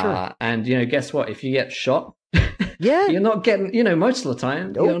 Sure. And guess what? If you get shot, you're not getting, most of the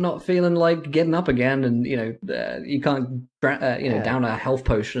time, you're not feeling like getting up again, and you can't, down a health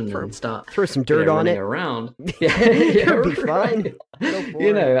potion and start throw some dirt on it around. It'll be fine.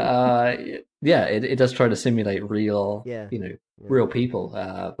 It does try to simulate real, real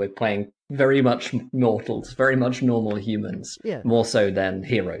people. We're playing very much mortals, very much normal humans, more so than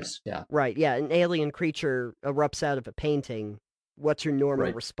heroes. Right. An alien creature erupts out of a painting. What's your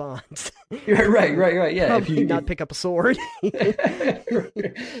normal response? Right. Yeah, if you not pick up a sword.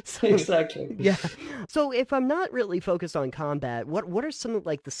 Exactly. Yeah. So if I'm not really focused on combat, what are some of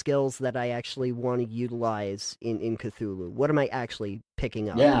the skills that I actually want to utilize in Cthulhu? What am I actually picking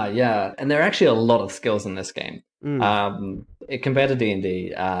up? Yeah. And there are actually a lot of skills in this game. Compared to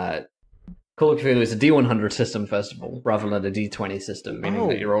D&D, Call of Cthulhu is a D100 system, first of all, rather than a D20 system, meaning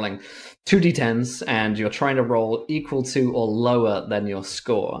that you're rolling 2 D10s and you're trying to roll equal to or lower than your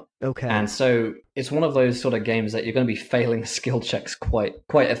score. Okay. And so it's one of those sort of games that you're going to be failing skill checks quite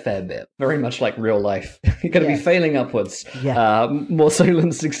a fair bit, very much like real life. You're going to be failing upwards, more so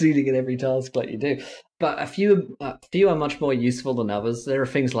than succeeding in every task like you do. But a few are much more useful than others. There are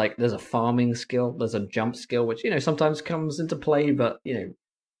things like there's a farming skill, there's a jump skill, which sometimes comes into play, but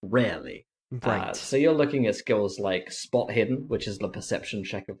rarely. Right. So you're looking at skills like spot hidden, which is the perception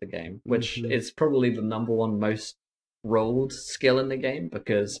check of the game, which is probably the number one most rolled skill in the game,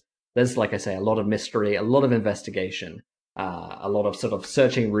 because there's, like I say, a lot of mystery, a lot of investigation, a lot of sort of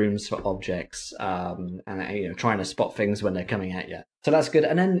searching rooms for objects, and trying to spot things when they're coming at you. So that's good.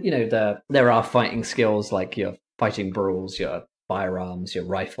 And then there are fighting skills like your fighting brawls, your firearms, your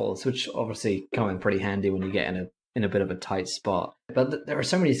rifles, which obviously come in pretty handy when you get in a bit of a tight spot. But there are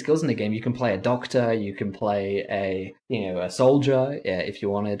so many skills in the game. You can play a doctor, you can play a soldier if you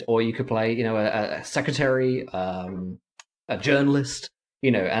wanted, or you could play a secretary, a journalist,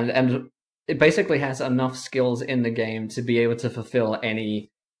 and it basically has enough skills in the game to be able to fulfill any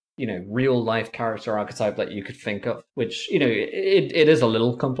real life character archetype that you could think of, which it is a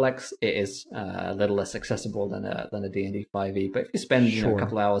little complex. It is a little less accessible than a D&D 5e, but if you spend a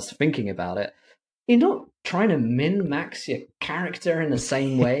couple hours thinking about it, you're not trying to min-max your character in the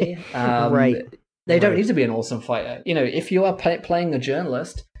same way. Right. They don't need to be an awesome fighter. If you are playing a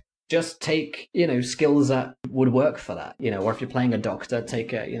journalist, just take, skills that would work for that. Or if you're playing a doctor, take,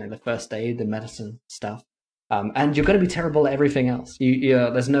 the first aid, the medicine stuff. And you're going to be terrible at everything else.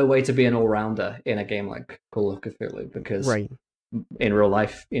 There's no way to be an all-rounder in a game like Call of Cthulhu, because in real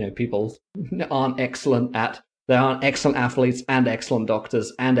life, people aren't excellent at They aren't excellent athletes and excellent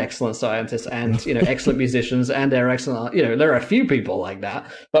doctors and excellent scientists and, you know, excellent musicians and they're excellent. You know, there are a few people like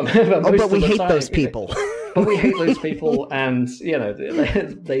that, but we hate those people. But we hate those people, and you know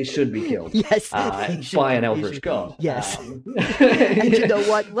they should be killed. Yes, by an eldritch god. Yes, and you know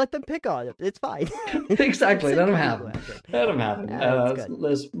what? Let them pick on it. It's fine. Exactly. Let them have it. Let them have it.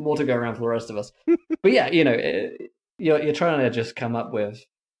 There's more to go around for the rest of us. But yeah, you know, you're trying to just come up with,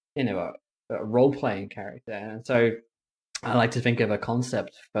 you know, a role-playing character, and so I like to think of a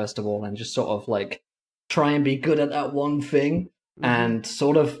concept first of all, and just sort of like try and be good at that one thing, and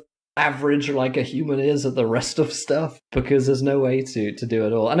sort of average like a human is at the rest of stuff, because there's no way to do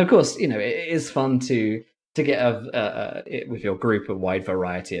it all. And of course, you know, it is fun to get with your group a wide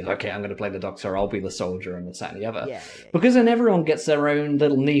variety of, okay, I'm going to play the doctor, I'll be the soldier, and this, that, and the other. Because then everyone gets their own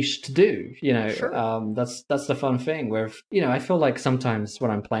little niche to do, you know. Sure. That's the fun thing where, you know, I feel like sometimes when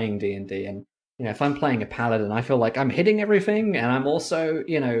I'm playing D&D, and you know, if I'm playing a paladin, I feel like I'm hitting everything, and I'm also,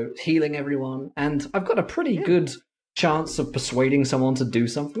 you know, healing everyone, and I've got a pretty good chance of persuading someone to do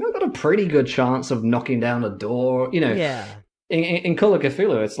something. I've got a pretty good chance of knocking down a door, you know. Yeah. In Call of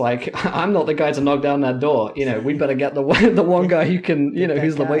Cthulhu, it's like, I'm not the guy to knock down that door. You know, we better get the one guy who can, you know,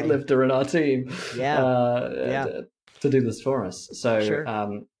 who's the weightlifter in our team, to do this for us.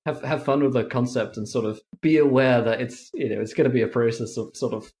 So have fun with the concept, and sort of be aware that it's, you know, it's going to be a process of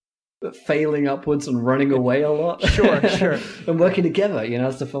sort of failing upwards and running away a lot. Sure. And working together, you know,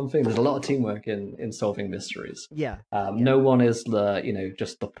 that's the fun thing. There's a lot of teamwork in solving mysteries. No one is the, you know,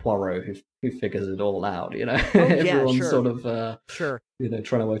 just the Poirot who figures it all out, you know. Everyone's sort of you know,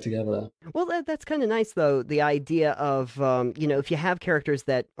 trying to work together. Well, that's kind of nice, though, the idea of, you know, if you have characters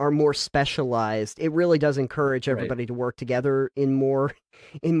that are more specialized, it really does encourage everybody to work together in more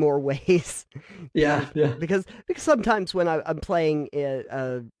ways. Yeah. Because sometimes when I'm playing,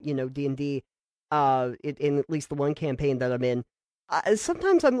 you know, D&D, in at least the one campaign that I'm in,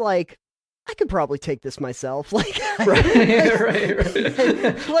 sometimes I'm like, I could probably take this myself. Like, right.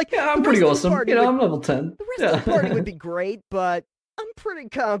 Like, yeah, I'm pretty awesome. You know, I'm level 10. The rest of the party would be great, but I'm pretty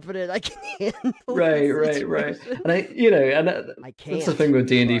confident I can handle Right. And you know, and I can't. That's the thing with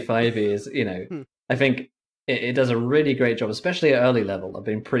D&D 5e is, you know, I think it does a really great job, especially at early level, of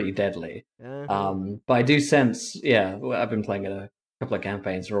being pretty deadly. But I do sense, I've been playing at a couple of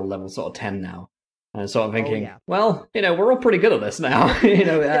campaigns, we're all level sort of 10 now. And so I'm thinking, well, you know, we're all pretty good at this now, you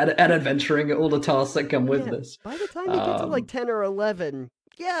know, at adventuring, all the tasks that come with this. By the time you get to like 10 or 11,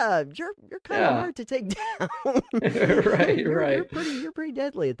 you're kind of hard to take down. Right. You're pretty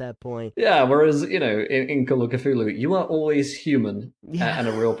deadly at that point. Yeah, whereas, you know, in Call of Cthulhu, you are always human and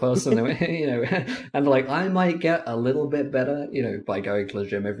a real person, you know, and like, I might get a little bit better, you know, by going to the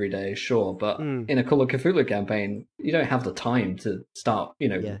gym every day, sure, but in a Call of Cthulhu campaign, you don't have the time to start, you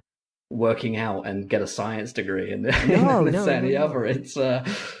know, working out and get a science degree and this and the other. It's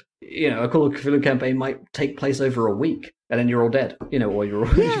you know, a Call of Cthulhu campaign might take place over a week, and then you're all dead, you know, or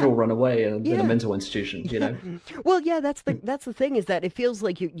you've all run away in a mental institution, you know. Well, that's the thing, is that it feels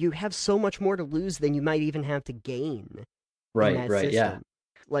like you have so much more to lose than you might even have to gain. Right, system. Yeah.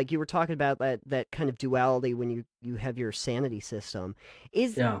 Like you were talking about that kind of duality when you have your sanity system.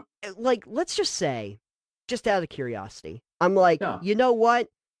 Like, let's just say, just out of curiosity, I'm like, you know what?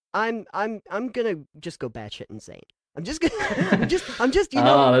 I'm gonna just go batshit insane. I'm just you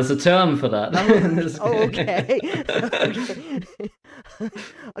know. There's a term for that. Okay.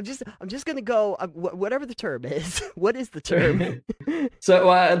 I'm just gonna go whatever the term is. What is the term?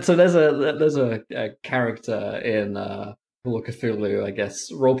 So there's a character in Call of Cthulhu, I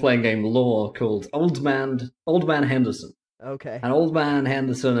guess, role-playing game lore called Old Man Henderson. Okay. And Old Man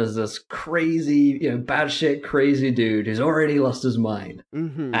Henderson is this crazy, you know, batshit crazy dude who's already lost his mind.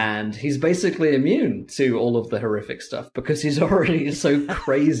 And he's basically immune to all of the horrific stuff because he's already so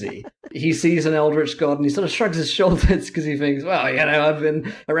crazy. He sees an eldritch god and he sort of shrugs his shoulders because he thinks, well, you know, I've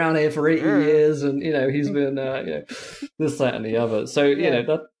been around here for 80 years and, you know, he's been, you know, this, that, and the other. So, you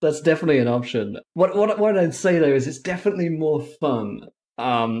know, that's definitely an option. What I'd say, though, is it's definitely more fun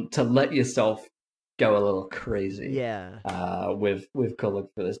to let yourself go a little crazy. With Call of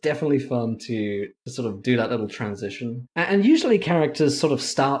Cthulhu. It's definitely fun to sort of do that little transition. And usually characters sort of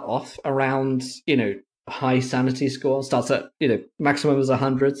start off around, you know, high sanity score. Starts at, you know, maximum is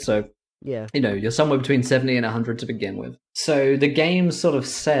 100. So, you know, you're somewhere between 70 and 100 to begin with. So the game sort of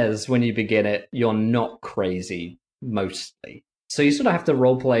says when you begin it, you're not crazy, mostly. So you sort of have to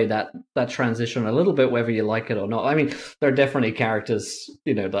roleplay that transition a little bit, whether you like it or not. I mean, there are definitely characters,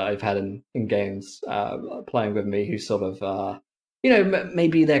 you know, that I've had in games playing with me who sort of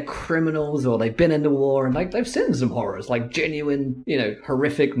maybe they're criminals or they've been in the war and like they've seen some horrors, like genuine,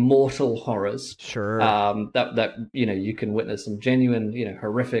 horrific mortal horrors. Sure. That you can witness some genuine,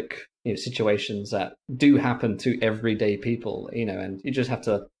 horrific, situations that do happen to everyday people, and you just have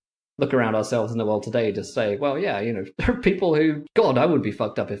to look around ourselves in the world today to say, well, yeah, there are people who, God, I would be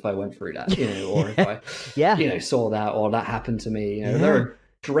fucked up if I went through that, or if I, saw that or that happened to me. There are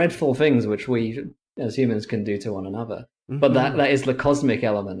dreadful things which we as humans can do to one another. But that is the cosmic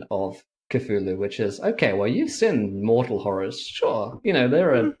element of Cthulhu, which is, okay, well, you've seen mortal horrors. Sure.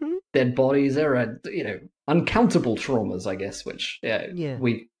 There are dead bodies. There are, uncountable traumas, I guess, which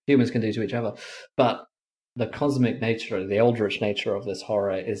we humans can do to each other. But the cosmic nature, the eldritch nature of this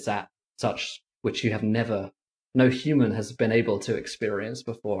horror is that such which no human has been able to experience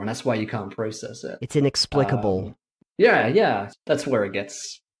before. And that's why you can't process it. It's inexplicable. Yeah. That's where it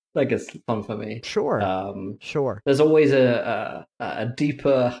gets... That gets fun for me. Sure. Sure. There's always a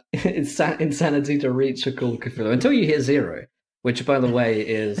deeper insanity to reach for Call of Cthulhu until you hit 0, which, by the way,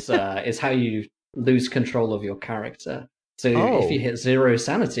 is how you lose control of your character. So if you hit 0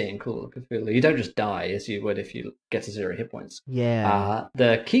 sanity in Call of Cthulhu, you don't just die as you would if you get to 0 hit points. Yeah.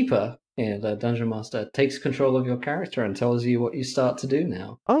 The keeper, the dungeon master, takes control of your character and tells you what you start to do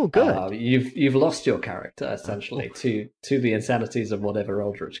now. Oh, good. You've lost your character essentially to the insanities of whatever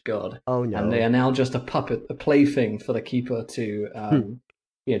eldritch god. Oh no! And they are now just a puppet, a plaything for the keeper to, and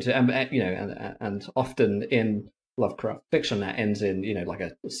often in Lovecraft fiction that ends in like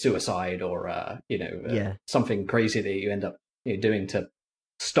a suicide or something crazy that you end up doing to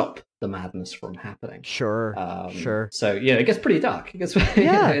stop the madness from happening. Sure. So it gets pretty dark. It gets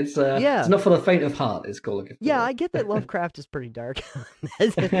it's not for the faint of heart. It's Call of Cthulhu. Yeah, I get that Lovecraft is pretty dark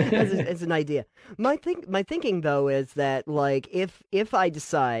as an idea. My thinking though is that like if I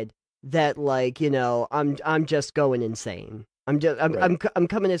decide that like I'm just going insane. I'm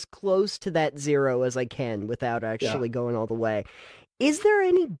coming as close to that 0 as I can without actually going all the way. Is there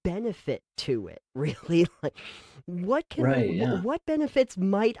any benefit to it, really? Like, what benefits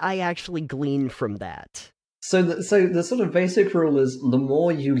might I actually glean from that? So the sort of basic rule is the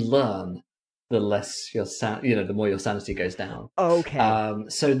more you learn, the less the more your sanity goes down. Okay.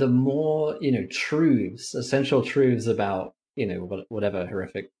 So the more essential truths about whatever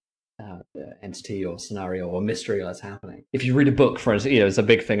horrific entity or scenario or mystery that's happening. If you read a book, for instance, it's a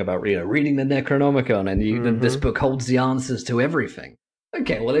big thing about reading the Necronomicon, and this book holds the answers to everything.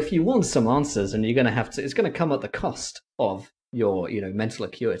 Okay, well, if you want some answers, and you're going to have to, it's going to come at the cost of your mental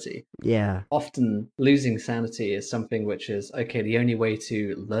acuity. Yeah. Often losing sanity is something which is okay. The only way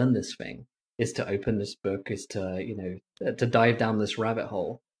to learn this thing is to open this book, is to to dive down this rabbit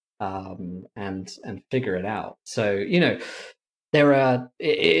hole, and figure it out. So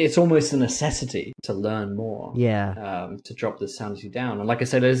it's almost a necessity to learn more. Yeah. To drop the sanity down. And like I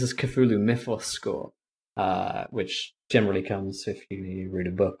said, there's this Cthulhu Mythos score, which generally comes if you read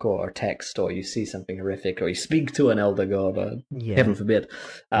a book or a text, or you see something horrific, or you speak to an elder god, or heaven forbid.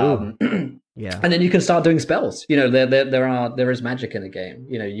 Yeah. And then you can start doing spells. There is magic in the game.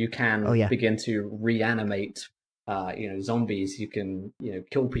 You can begin to reanimate zombies. You can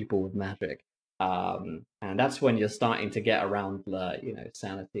kill people with magic. And that's when you're starting to get around the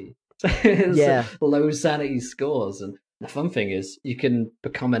sanity. Low sanity scores. And the fun thing is you can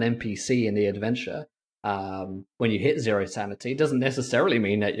become an NPC in the adventure. When you hit 0 sanity, it doesn't necessarily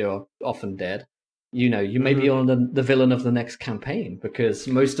mean that you're often dead. You may be on the villain of the next campaign, because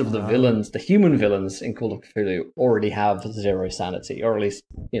most of the villains, the human villains in Call of Cthulhu, already have 0 sanity, or at least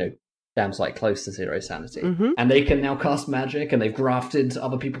damn sight close to 0 sanity. And they can now cast magic, and they've grafted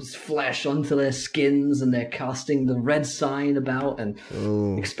other people's flesh onto their skins, and they're casting the red sign about, and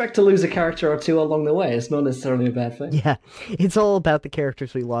expect to lose a character or two along the way. It's not necessarily a bad thing. Yeah, it's all about the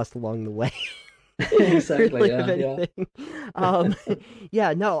characters we lost along the way. Exactly. Really,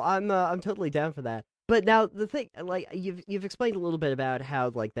 no, I'm totally down for that. But now the thing, like you've explained a little bit about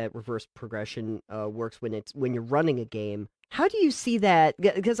how like that reverse progression works when you're running a game. How do you see that?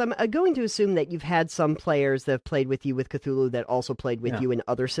 Because I'm going to assume that you've had some players that have played with you with Cthulhu that also played with you in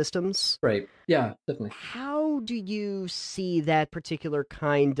other systems. Right. Yeah, definitely. How do you see that particular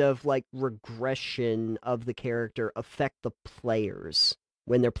kind of like regression of the character affect the players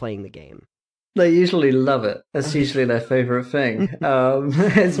when they're playing the game? They usually love it. That's usually their favorite thing.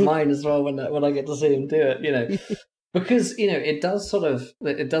 It's mine as well when I get to see them do it. Because it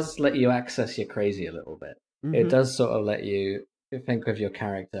does let you access your crazy a little bit. It does sort of let you think of your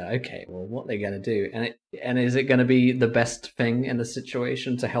character. Okay, well, what they're going to do, and is it going to be the best thing in the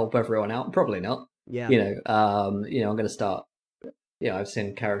situation to help everyone out? Probably not. Yeah. I'm going to start. I've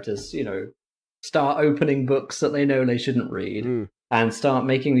seen characters start opening books that they know they shouldn't read, and start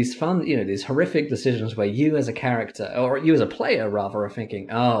making these fun, these horrific decisions where you as a character, or you as a player rather, are thinking,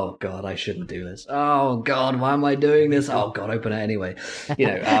 oh God, I shouldn't do this. Oh God, why am I doing this? Oh God, open it anyway.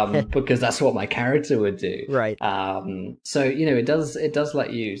 Because that's what my character would do. Right. So, it does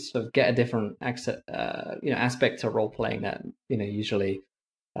let you sort of get a different aspect to role playing that, usually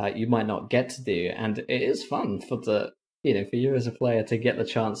you might not get to do. And it is fun for for you as a player to get the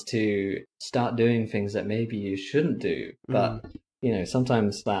chance to start doing things that maybe you shouldn't do. But,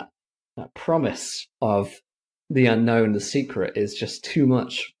 sometimes that promise of the unknown, the secret, is just too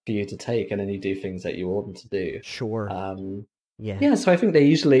much for you to take, and then you do things that you oughtn't to do. Sure. Yeah. So I think they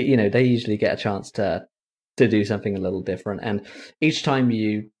usually get a chance to do something a little different. And each time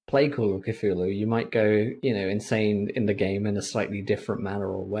you play Call of Cthulhu, you might go, insane in the game in a slightly different manner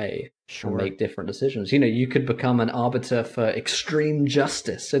or way. Sure. And make different decisions. You could become an arbiter for extreme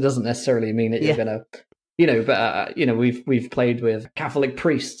justice. It doesn't necessarily mean that you're gonna, but we've played with Catholic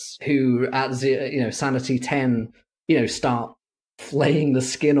priests who at sanity 10, start flaying the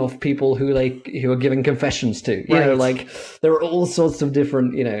skin off people who are giving confessions to. There are all sorts of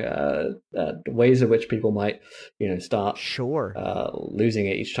different ways in which people might start losing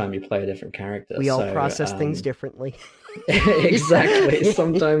it each time you play a different character. We all process things differently. Exactly.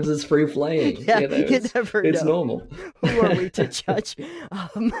 Sometimes it's free playing. Yeah, you never know. It's normal. Who are we to judge?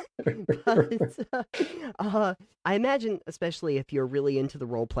 I imagine, especially if you're really into the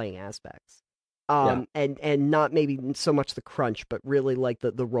role-playing aspects, and not maybe so much the crunch, but really like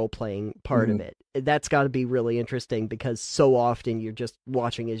the role-playing part of it. That's got to be really interesting, because so often you're just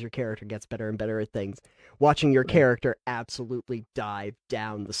watching as your character gets better and better at things, watching your character absolutely dive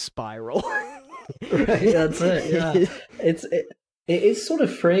down the spiral. Right, that's it. Yeah, it is sort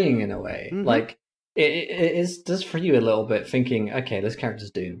of freeing in a way. Like it is just for you a little bit, thinking, okay, this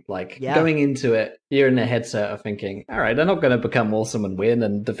character's doomed. Going into it, you're in the headset of thinking, all right, they're not going to become awesome and win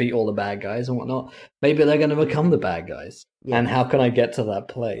and defeat all the bad guys and whatnot. Maybe they're going to become the bad guys. Yeah. And how can I get to that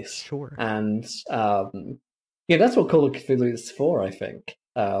place? Sure. And that's what Call of Cthulhu is for, I think.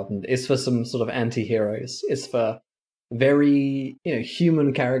 It's for some sort of anti-heroes. It's for very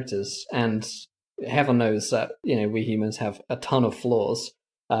human characters, and heaven knows that we humans have a ton of flaws,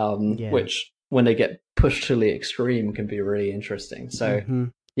 which when they get pushed to the extreme can be really interesting. So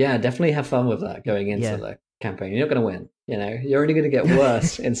definitely have fun with that going into the campaign. You're not going to win. You're only going to get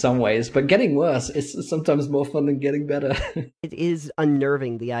worse in some ways, but getting worse is sometimes more fun than getting better. It is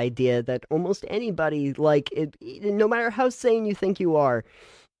unnerving, the idea that almost anybody, no matter how sane you think you are,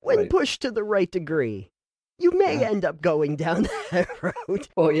 when pushed to the right degree, you may end up going down that road.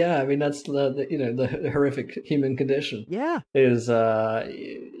 Well, yeah, I mean, that's the horrific human condition. Yeah. Is,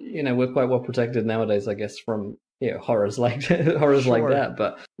 we're quite well protected nowadays, I guess, from, horrors like like that.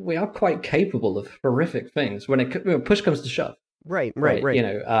 But we are quite capable of horrific things when push comes to shove. Right. We're, you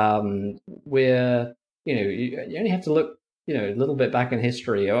only have to look, a little bit back in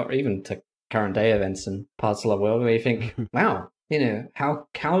history, or even to current day events and parts of the world where you think, wow,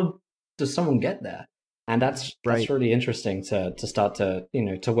 how does someone get there? And that's really interesting to start to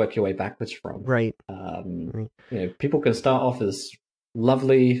to work your way backwards from. Right. People can start off as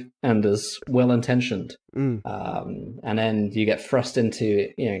lovely and as well intentioned, and then you get thrust into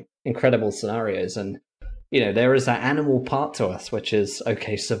incredible scenarios, and there is that animal part to us, which is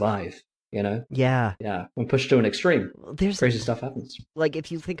survive. Yeah. When pushed to an extreme, crazy stuff happens. Like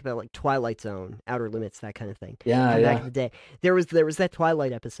if you think about Twilight Zone, Outer Limits, that kind of thing. Back in the day, there was that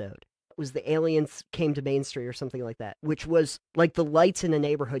Twilight episode. It was the aliens came to Main Street or something like that, which was like the lights in the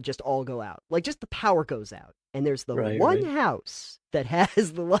neighborhood just all go out, like just the power goes out, and there's the one house that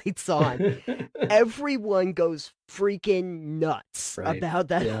has the lights on. Everyone goes freaking nuts about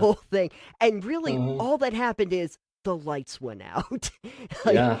that whole thing, and really all that happened is the lights went out.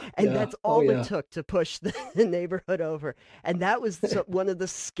 That's all it took to push the neighborhood over. And that was one of the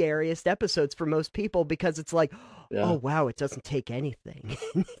scariest episodes for most people, because it's like, oh wow, it doesn't take anything.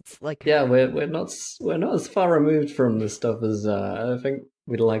 It's like, we're not as far removed from this stuff as I think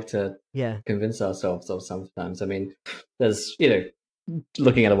we'd like to convince ourselves of sometimes. I mean, there's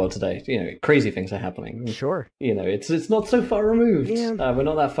looking at the world today, crazy things are happening. Sure. It's not so far removed. Yeah. We're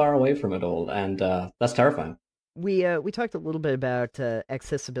not that far away from it all, and that's terrifying. We talked a little bit about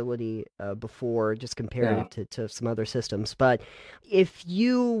accessibility before, just comparative to some other systems. But if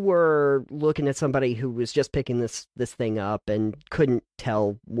you were looking at somebody who was just picking this thing up and couldn't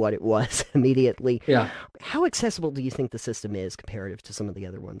tell what it was immediately, how accessible do you think the system is comparative to some of the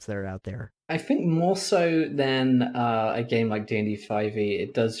other ones that are out there? I think more so than a game like D&D 5e,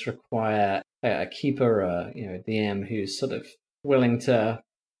 it does require a keeper, a DM who's sort of willing to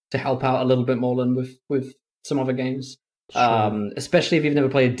help out a little bit more than with some other games. Sure. Especially if you've never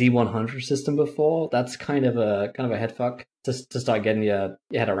played a D100 system before, that's kind of a head fuck to start getting your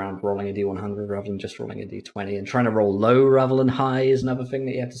head around rolling a D100 rather than just rolling a D20, and trying to roll low rather than high is another thing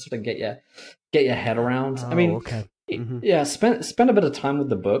that you have to sort of get your head around. Oh, I mean, okay. Mm-hmm. Yeah, spend a bit of time with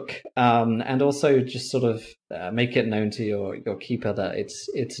the book, and also just sort of make it known to your keeper that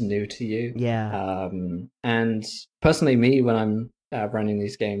it's new to you. Yeah. And personally, me, when I'm running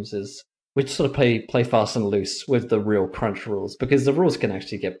these games, is we just sort of play fast and loose with the real crunch rules, because the rules can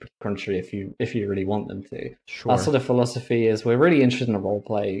actually get crunchy if you really want them to. Sure. Our sort of philosophy is we're really interested in role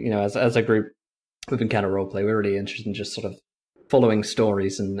play. You know, as a group with Encounter Roleplay, we're really interested in just sort of following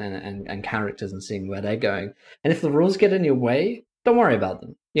stories and characters and seeing where they're going. And if the rules get in your way, don't worry about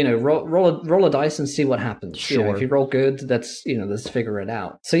them. You know, roll a dice and see what happens. Sure. You know, if you roll good, let's figure it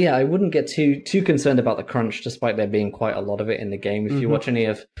out. So yeah, I wouldn't get too concerned about the crunch, despite there being quite a lot of it in the game. If you watch any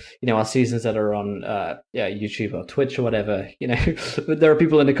of our seasons that are on YouTube or Twitch or whatever, you know, there are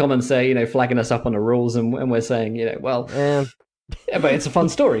people in the comments say, flagging us up on the rules, and we're saying, well. Yeah, but it's a fun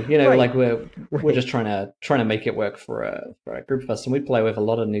story, right. Like we're just trying to make it work for a group of us, and we play with a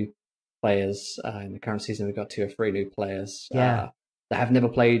lot of new players in the current season. We've got 2 or 3 new players that have never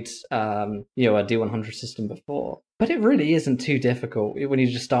played a D100 system before. But it really isn't too difficult when you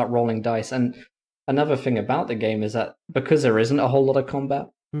just start rolling dice. And another thing about the game is that because there isn't a whole lot of combat,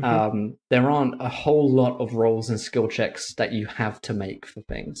 there aren't a whole lot of rolls and skill checks that you have to make for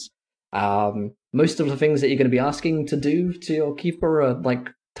things. Most of the things that you're going to be asking to do to your keeper are like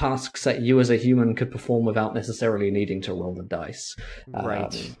tasks that you as a human could perform without necessarily needing to roll the dice.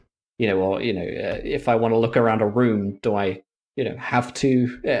 Right. If I want to look around a room, do I, have to,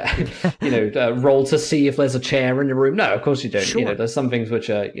 roll to see if there's a chair in the room? No, of course you don't. Sure. There's some things which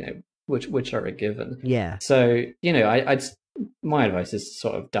are, which are a given. Yeah. So, my advice is to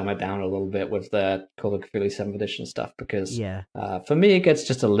sort of dumb it down a little bit with the Call of Cthulhu 7th edition stuff, because for me, it gets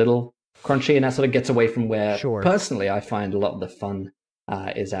just a little crunchy, and that sort of gets away from where personally I find a lot of the fun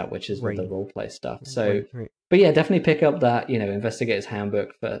is at, which is with the roleplay stuff. So, but yeah, definitely pick up that Investigator's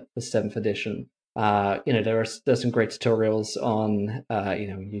Handbook for the 7th edition. There's some great tutorials on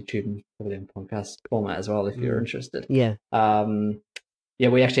YouTube and probably in podcast format as well if you're interested. Yeah. Yeah,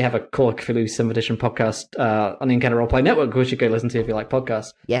 we actually have a Call of Cthulhu 7th edition podcast on the Encounter Roleplay Network, which you go listen to if you like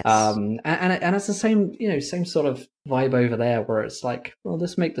podcasts. Yes. And it's the same sort of vibe over there, where it's like, well,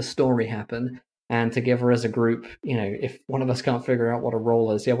 let's make the story happen. And together as a group, if one of us can't figure out what a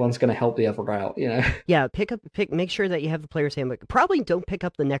role is, the other one's going to help the other out, Yeah, make sure that you have the player's handbook. Probably don't pick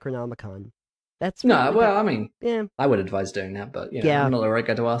up the Necronomicon. I would advise doing that, but I'm not the right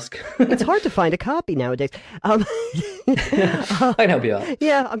guy to ask. It's hard to find a copy nowadays. I can help you out.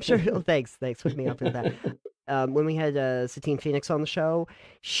 Yeah, I'm sure. Oh, thanks. Hook me up with that. When we had Satine Phoenix on the show,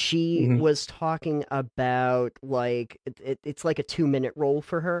 she was talking about like it's like a 2-minute roll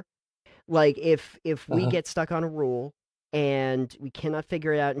for her. Like if we get stuck on a rule and we cannot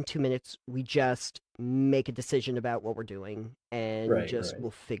figure it out in 2 minutes, we just make a decision about what we're doing, and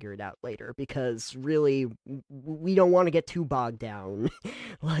we'll figure it out later, because really we don't want to get too bogged down.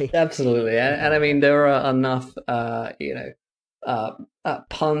 Absolutely. And I mean, there are enough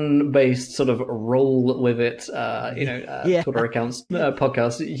pun-based sort of roll with it, Twitter accounts,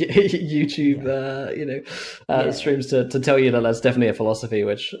 podcasts, YouTube, streams to tell you that that's definitely a philosophy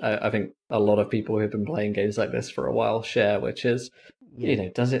which I think a lot of people who've been playing games like this for a while share, which is,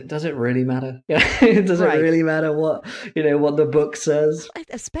 does it really matter? Does it really matter what the book says?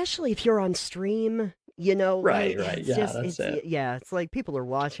 Especially if you're on stream. Right. It's like people are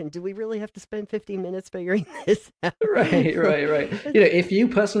watching. Do we really have to spend 15 minutes figuring this out? Right. If you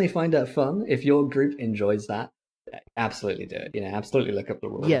personally find that fun, if your group enjoys that, absolutely do it. Absolutely look up the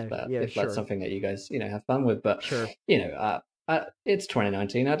rules if that's something that you guys have fun with. But it's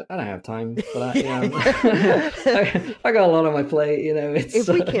 2019. I don't have time for that. I got a lot on my plate. If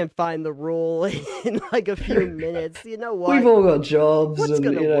we can't find the rule in like a few minutes, you know what? We've all got jobs. What's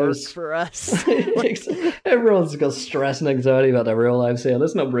going to work for us? Everyone's got stress and anxiety about their real lives here.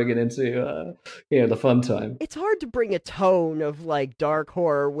 Let's not bring it into the fun time. It's hard to bring a tone of like dark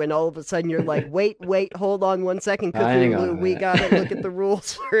horror when all of a sudden you're like, wait, hold on 1 second, Cthulhu. We gotta look at the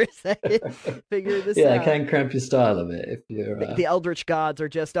rules for a second. Figure this out. Yeah, I can cramp your style a bit if you're. The Eldritch Gods are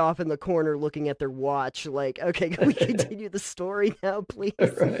just off in the corner looking at their watch, like, okay, can we continue the story now, please?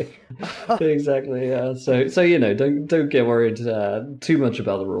 Right. Exactly. Yeah. So don't get worried too much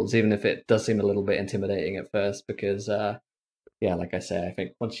about the rules, even if it does seem a little bit intimidating at first, because like I say, I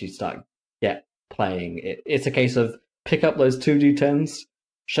think once you start playing, it's a case of pick up those 2d10s,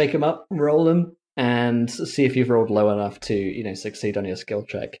 shake them up, roll them, and see if you've rolled low enough to, succeed on your skill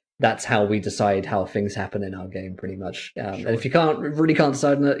check. That's how we decide how things happen in our game, pretty much. And if you really can't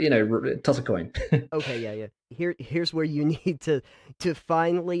decide on it, toss a coin. Okay, yeah. Here's where you need to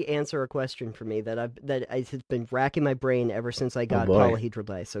finally answer a question for me that has been racking my brain ever since I got polyhedral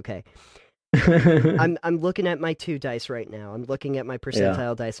dice. Okay. I'm looking at my 2 dice right now. I'm looking at my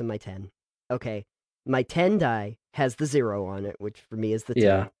percentile dice and my 10. Okay. My 10 die has the 0 on it, which for me is the 10.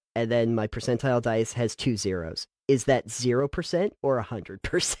 Yeah. And then my percentile dice has 2 zeros. Is that 0% or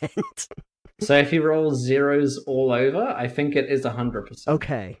 100%? So if you roll zeros all over, I think it is 100%.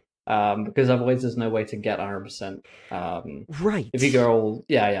 Okay. Because otherwise there's no way to get 100%. Right. If you go all,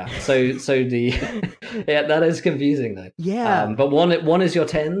 yeah. So the yeah, that is confusing though. Yeah. But one is your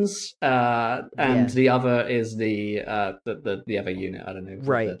tens, and the other is the other unit. I don't know.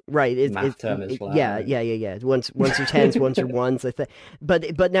 Right. Math term is flat. Yeah. Once your tens, once your ones. I think.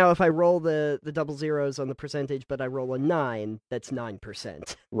 But now if I roll the double zeros on the percentage, but I roll a 9, that's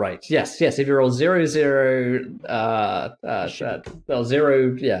 9%. Right. Yes. If you roll 0, 0,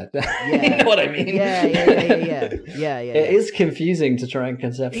 0, yeah. Yeah. You know what I mean? Yeah. It is confusing to try and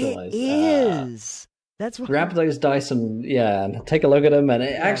conceptualize. It is. That's what. Grab those dice and take a look at them, and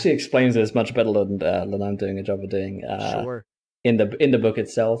it actually explains this much better than I'm doing a job of doing. Sure. In the book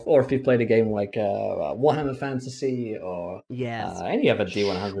itself, or if you've played a game like Warhammer Fantasy or any other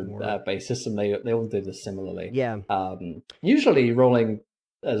D100 based system, they all do this similarly. Yeah. Usually rolling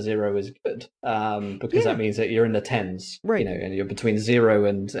a 0 is good, because that means that you're in the tens, right? And you're between 0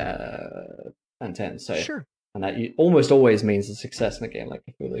 and 10. So sure. And that almost always means a success in a game like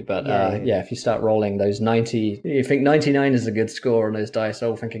Cthulhu. But if you start rolling those 90, you think 99 is a good score on those dice.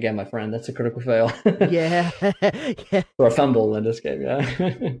 Oh, think again, my friend, that's a critical fail. Yeah. Or a fumble in this game,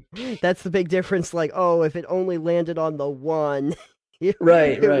 yeah. That's the big difference. Like, if it only landed on the 1. It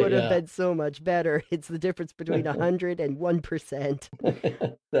would have been so much better. It's the difference between 100 and 1%.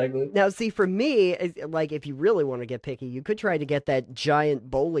 Exactly. Now, see, for me, like, if you really want to get picky, you could try to get that giant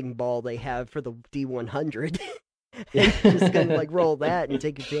bowling ball they have for the D100. And just kind of like roll that and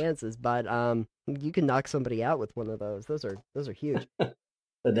take your chances. But you can knock somebody out with one of those. Those are huge.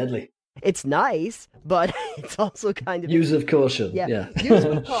 They're deadly. It's nice, but it's also kind of... Use of caution. Yeah. Use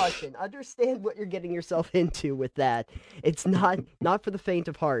with caution. Understand what you're getting yourself into with that. It's not for the faint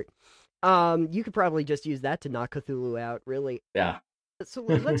of heart. You could probably just use that to knock Cthulhu out, really. Yeah. So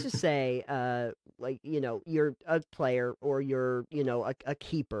let's just say, you're a player or you're, a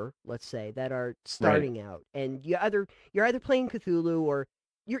keeper, let's say, that are starting out. And you're either playing Cthulhu or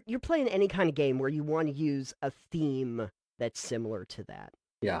you're playing any kind of game where you want to use a theme that's similar to that.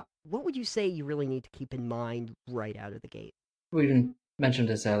 Yeah. What would you say you really need to keep in mind right out of the gate? We even mentioned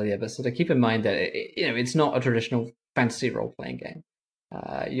this earlier, but sort of keep in mind that it's not a traditional fantasy role-playing game.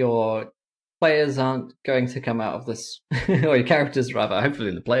 Your players aren't going to come out of this, or your characters rather. Hopefully,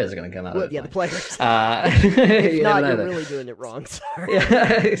 the players are going to come out of it. Yeah, the players. If not, you're really doing it wrong. Sorry.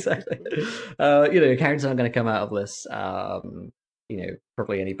 Yeah, exactly. Your characters aren't going to come out of this.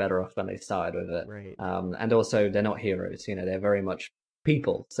 Probably any better off than they started with it. Right. And also, they're not heroes. They're very much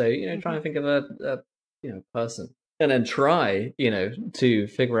people. So try and think of a person, and then try to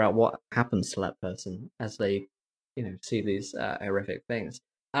figure out what happens to that person as they see these horrific things.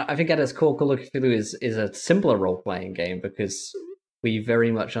 I think at its core, Call of Cthulhu is a simpler role-playing game because we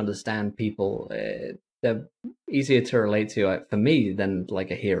very much understand people. They're easier to relate to for me than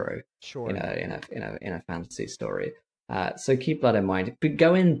like a hero. Sure. In a fantasy story. So keep that in mind. But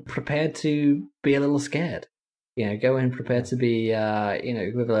go in prepared to be a little scared. Go in prepared to be,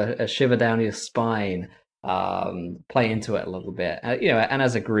 with a shiver down your spine. Play into it a little bit. And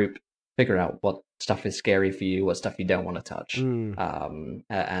as a group, figure out what stuff is scary for you, what stuff you don't want to touch.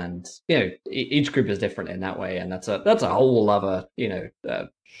 And each group is different in that way, and that's a whole other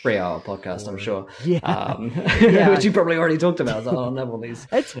 3-hour podcast, I'm sure. Which you probably already talked about. So I'll never these.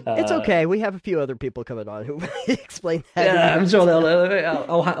 It's okay. We have a few other people coming on who explain that. Yeah, I'm sure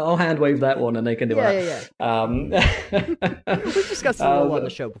I'll hand wave that one, and they can do it. We've discussed it all on the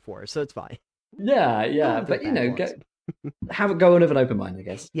show before, so it's fine. Yeah, but have it go in with an open mind, I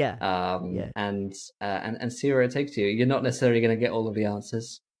guess. And see where it takes you. You're not necessarily going to get all of the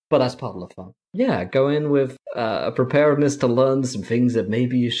answers, but that's part of the fun. Yeah, go in with a preparedness to learn some things that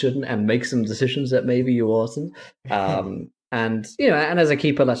maybe you shouldn't, and make some decisions that maybe you oughtn't. And as a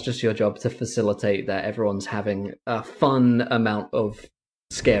keeper, that's just your job to facilitate that everyone's having a fun amount of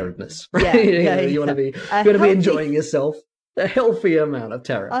scaredness. Right? You want to be enjoying yourself. A healthy amount of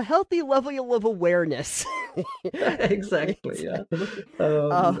terror. A healthy level of awareness. Exactly. Yeah.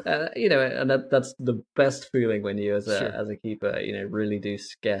 You know, and that's the best feeling when you, as a keeper, you know, really do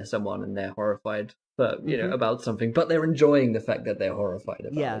scare someone and they're horrified, but you know, about something, but they're enjoying the fact that they're horrified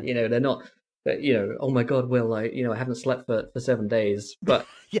about it. You know, they're not. You know, oh my God, Will, I haven't slept for 7 days, but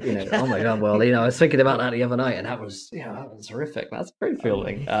you know, oh my God, Will, I was thinking about that the other night, and that was horrific. That's a great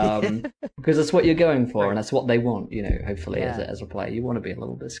feeling, because that's what you're going for, and that's what they want. You know, hopefully, as a player, you want to be a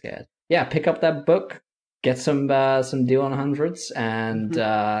little bit scared. Yeah, pick up that book, get some D100s,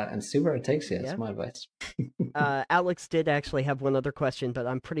 and see where it takes you. That's my advice. Alex did actually have one other question, but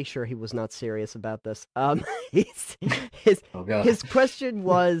I'm pretty sure he was not serious about this. His question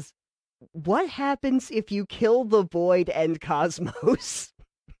was, what happens if you kill the Void and Cosmos?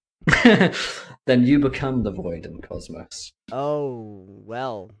 Then you become the Void and Cosmos. Oh,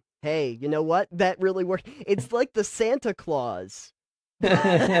 well. Hey, you know what? That really worked. It's like the Santa Claus.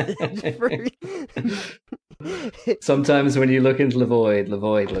 Sometimes when you look into the void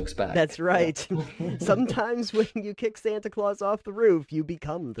looks back. That's right. Sometimes when you kick Santa Claus off the roof, you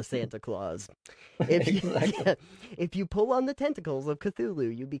become the Santa Claus. If you pull on the tentacles of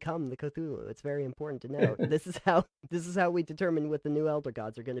Cthulhu, you become the Cthulhu. It's very important to know. This is how we determine what the new Elder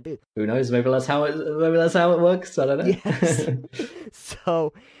Gods are going to be. Who knows? Maybe that's how it works. I don't know. Yes.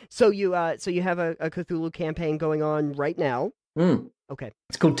 So you have a Cthulhu campaign going on right now. Okay.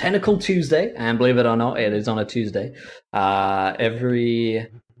 It's called Tentacle Tuesday, and believe it or not, it is on a Tuesday. Every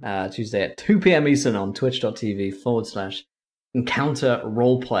Tuesday at 2 p.m. Eastern on twitch.tv/Encounter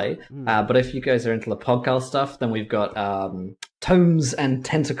Roleplay. But if you guys are into the podcast stuff, then we've got Tomes and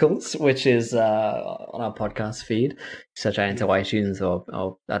Tentacles, which is on our podcast feed. Search out into iTunes or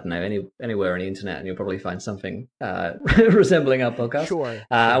I don't know, anywhere on the internet, and you'll probably find something resembling our podcast. Sure.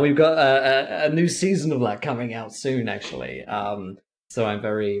 We've got a new season of that coming out soon, actually. So I'm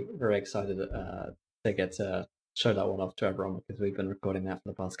very, very excited to get to show that one off to everyone, because we've been recording that for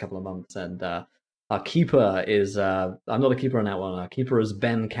the past couple of months. And our keeper is, I'm not a keeper on that one, our keeper is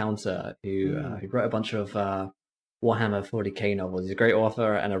Ben Counter, who wrote a bunch of Warhammer 40k novels. He's a great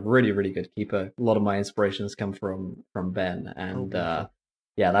author and a really, really good keeper. A lot of my inspirations come from Ben. And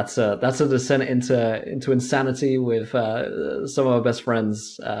that's a descent into insanity with some of our best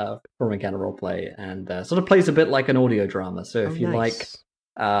friends from Encounter Roleplay, and sort of plays a bit like an audio drama. So if you like,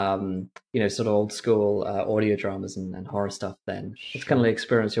 sort of old school audio dramas and horror stuff, then it's kind of the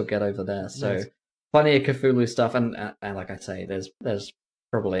experience you'll get over there. So plenty of Cthulhu stuff, and like I say, there's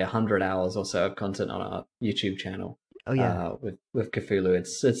probably 100 hours or so of content on our YouTube channel. Oh yeah, with Cthulhu,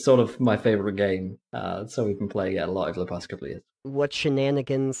 it's sort of my favorite game. So we've been playing it a lot over the past couple of years. What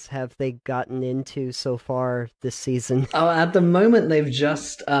shenanigans have they gotten into so far this season? Oh, at the moment, they've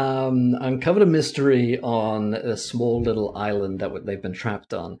just uncovered a mystery on a small little island that they've been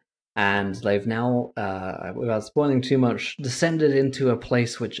trapped on, and they've now, without spoiling too much, descended into a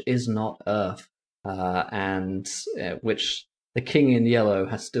place which is not Earth, and which the King in Yellow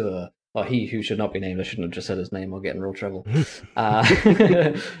has to. Or he who should not be named, I shouldn't have just said his name, I'll get in real trouble,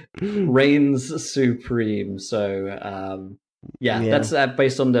 reigns supreme. So, that's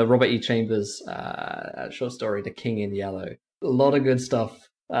based on the Robert E. Chambers short story, The King in Yellow. A lot of good stuff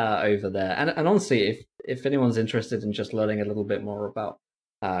over there. And honestly, if anyone's interested in just learning a little bit more about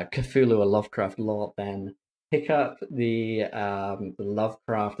Cthulhu or Lovecraft lore, then pick up the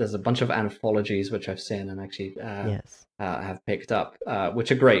Lovecraft. There's a bunch of anthologies which I've seen and actually have picked up,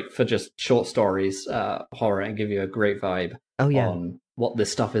 which are great for just short stories, horror, and give you a great vibe on what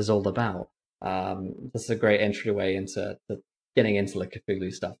this stuff is all about. This is a great entryway into getting into the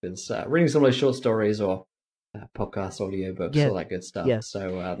Cthulhu stuff, is reading some of those short stories or podcasts, audiobooks, all that good stuff.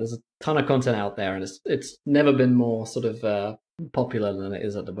 So there's a ton of content out there, and it's never been more sort of popular than it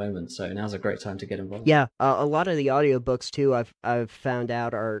is at the moment. So now's a great time to get involved. Yeah, a lot of the audiobooks too, I've found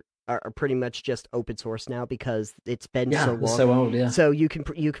out are pretty much just open source now, because it's been so long. So old, So you can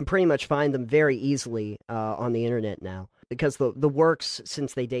pretty much find them very easily on the internet now, because the works,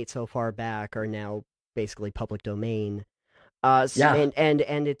 since they date so far back, are now basically public domain.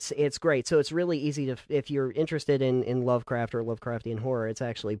 And it's great. So it's really easy to, if you're interested in Lovecraft or Lovecraftian horror, it's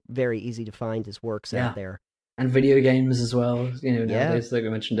actually very easy to find his works out there. And video games as well, nowadays, like we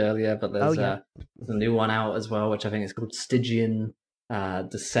mentioned earlier, but there's a new one out as well, which I think is called Stygian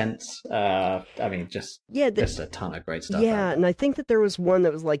Descent. Just a ton of great stuff. Yeah, and I think that there was one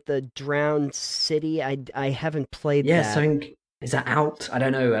that was like the Drowned City. I haven't played that. Yes, I think, is that out? I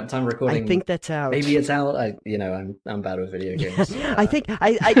don't know. At the time of recording, I think that's out. Maybe it's out. I'm bad with video games. I think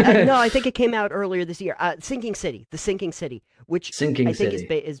I think it came out earlier this year. Sinking City, which I think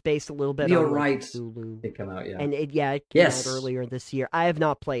is based a little bit. You're on right. Cthulhu. It came out, and it came out earlier this year. I have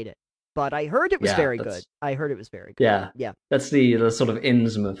not played it. but I heard it was very good. I heard it was very good. Yeah. That's the sort of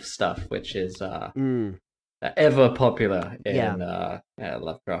Innsmouth stuff, which is ever popular in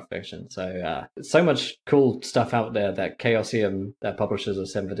Lovecraft fiction. So much cool stuff out there that Chaosium, their publishers of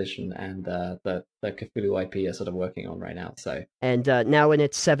 7th edition, and the Cthulhu IP are sort of working on right now. And now in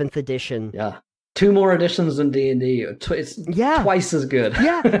its 7th edition. Yeah. 2 more editions than D&D. It's twice as good.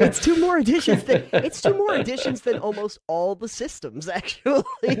 Yeah, it's 2 more editions. It's 2 more editions than almost all the systems, actually.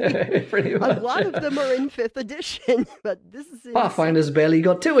 Pretty much. A lot of them are in 5th edition, but this is... Pathfinder's barely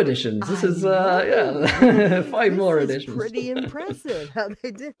got 2 editions. This is, 5 more editions. Pretty impressive how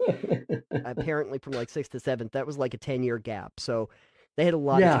they did. Apparently from like 6th to 7th, that was like a 10-year gap, so they had a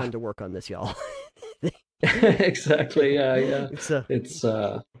lot of time to work on this, y'all. Exactly. Yeah.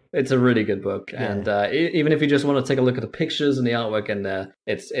 It's a really good book, and even if you just want to take a look at the pictures and the artwork, and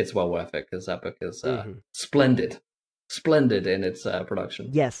it's well worth it, because that book is splendid in its production.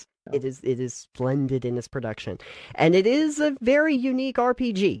 Yes, it is splendid in its production, and it is a very unique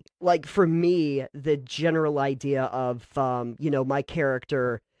RPG. Like, for me, the general idea of my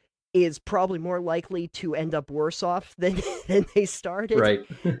character is probably more likely to end up worse off than they started. Right.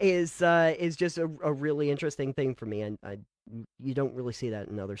 is just a really interesting thing for me, and you don't really see that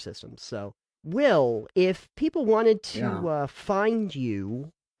in other systems. So, Will, if people wanted to find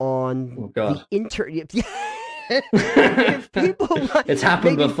you on the internet, if people it's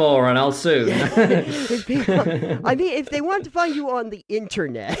happened before, and I'll soon. If they want to find you on the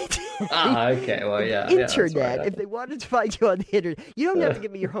internet. Okay. Well, internet. Right. If they wanted to find you on the internet, you don't have to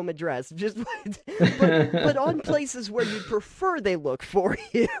give me your home address. Just, but on places where you prefer they look for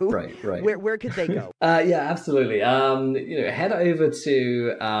you. Right. Where could they go? Absolutely. Head over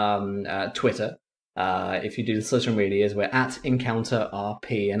to Twitter. If you do the social medias, we're at Encounter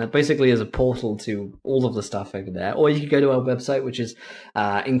RP, and it basically is a portal to all of the stuff over there. Or you can go to our website, which is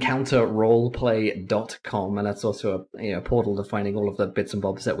encounterroleplay.com, and that's also a portal to finding all of the bits and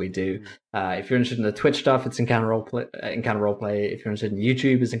bobs that we do. If you're interested in the Twitch stuff, it's Encounter Roleplay. If you're interested in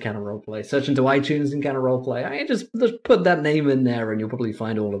YouTube, it's Encounter Roleplay. Search into iTunes, Encounter Roleplay. Just put that name in there, and you'll probably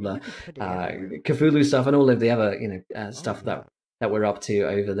find all of the Cthulhu stuff and all of the other stuff that we're up to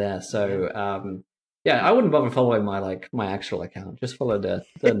over there. So. I wouldn't bother following my actual account. Just follow the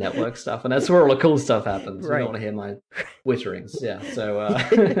network stuff, and that's where all the cool stuff happens. Right. You don't want to hear my witterings. Yeah, so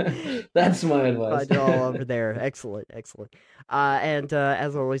that's my advice. All over there. Excellent. And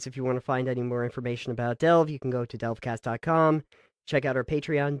as always, if you want to find any more information about Delve, you can go to delvecast.com. Check out our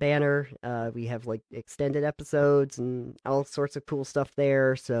Patreon banner. We have extended episodes and all sorts of cool stuff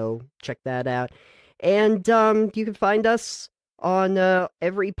there, so check that out. And you can find us on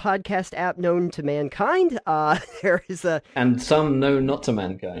every podcast app known to mankind. There is and some known not to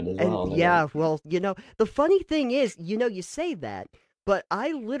mankind as well. Well, the funny thing is, you say that, but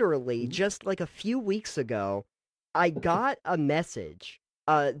I literally just a few weeks ago, I got a message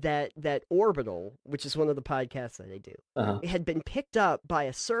that Orbital, which is one of the podcasts that I do, had been picked up by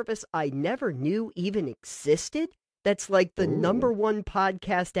a service I never knew even existed. That's the #1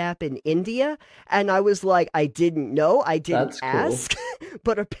 podcast app in India. And I was like, I didn't know. I didn't ask.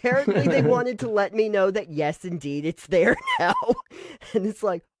 But apparently they wanted to let me know that, yes, indeed, it's there now. And it's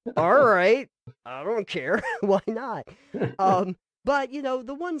like, all right, I don't care. Why not? But,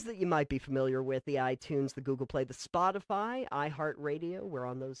 the ones that you might be familiar with, the iTunes, the Google Play, the Spotify, iHeartRadio, we're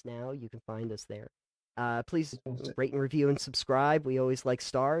on those now. You can find us there. Please rate and review and subscribe. We always like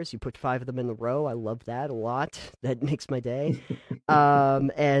stars. You put 5 of them in a row. I love that a lot. That makes my day.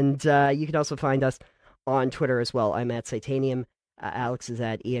 And you can also find us on Twitter as well. I'm at Satanium. Alex is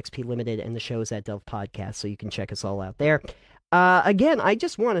at EXP Limited, and the show is at Delve Podcast, so you can check us all out there. Again, I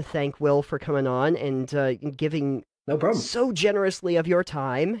just want to thank Will for coming on and giving so generously of your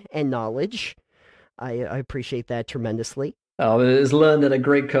time and knowledge. I appreciate that tremendously. Oh, it was learned at a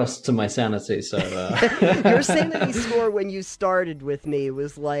great cost to my sanity, so... Your sanity score when you started with me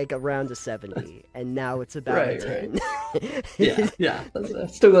was around a 70, and now it's about a 10. Yeah.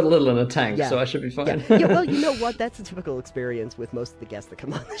 Still got a little in a tank, so I should be fine. Yeah, well, you know what? That's a typical experience with most of the guests that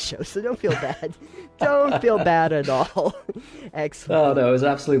come on the show, so don't feel bad. Don't feel bad at all. Excellent. Oh, no, it was an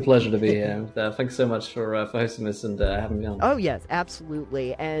absolute pleasure to be here. Thanks so much for hosting this and having me on. Oh, yes,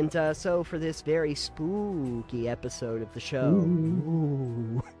 absolutely. And so for this very spooky episode of the show,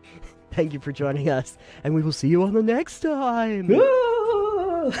 ooh. Thank you for joining us, and we will see you on the next time.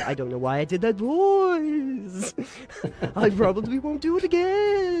 I don't know why I did that voice. I probably won't do it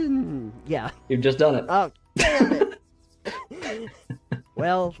again. Yeah. You've just done it. Oh, damn it.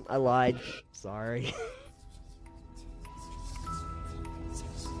 Well, I lied. Sorry.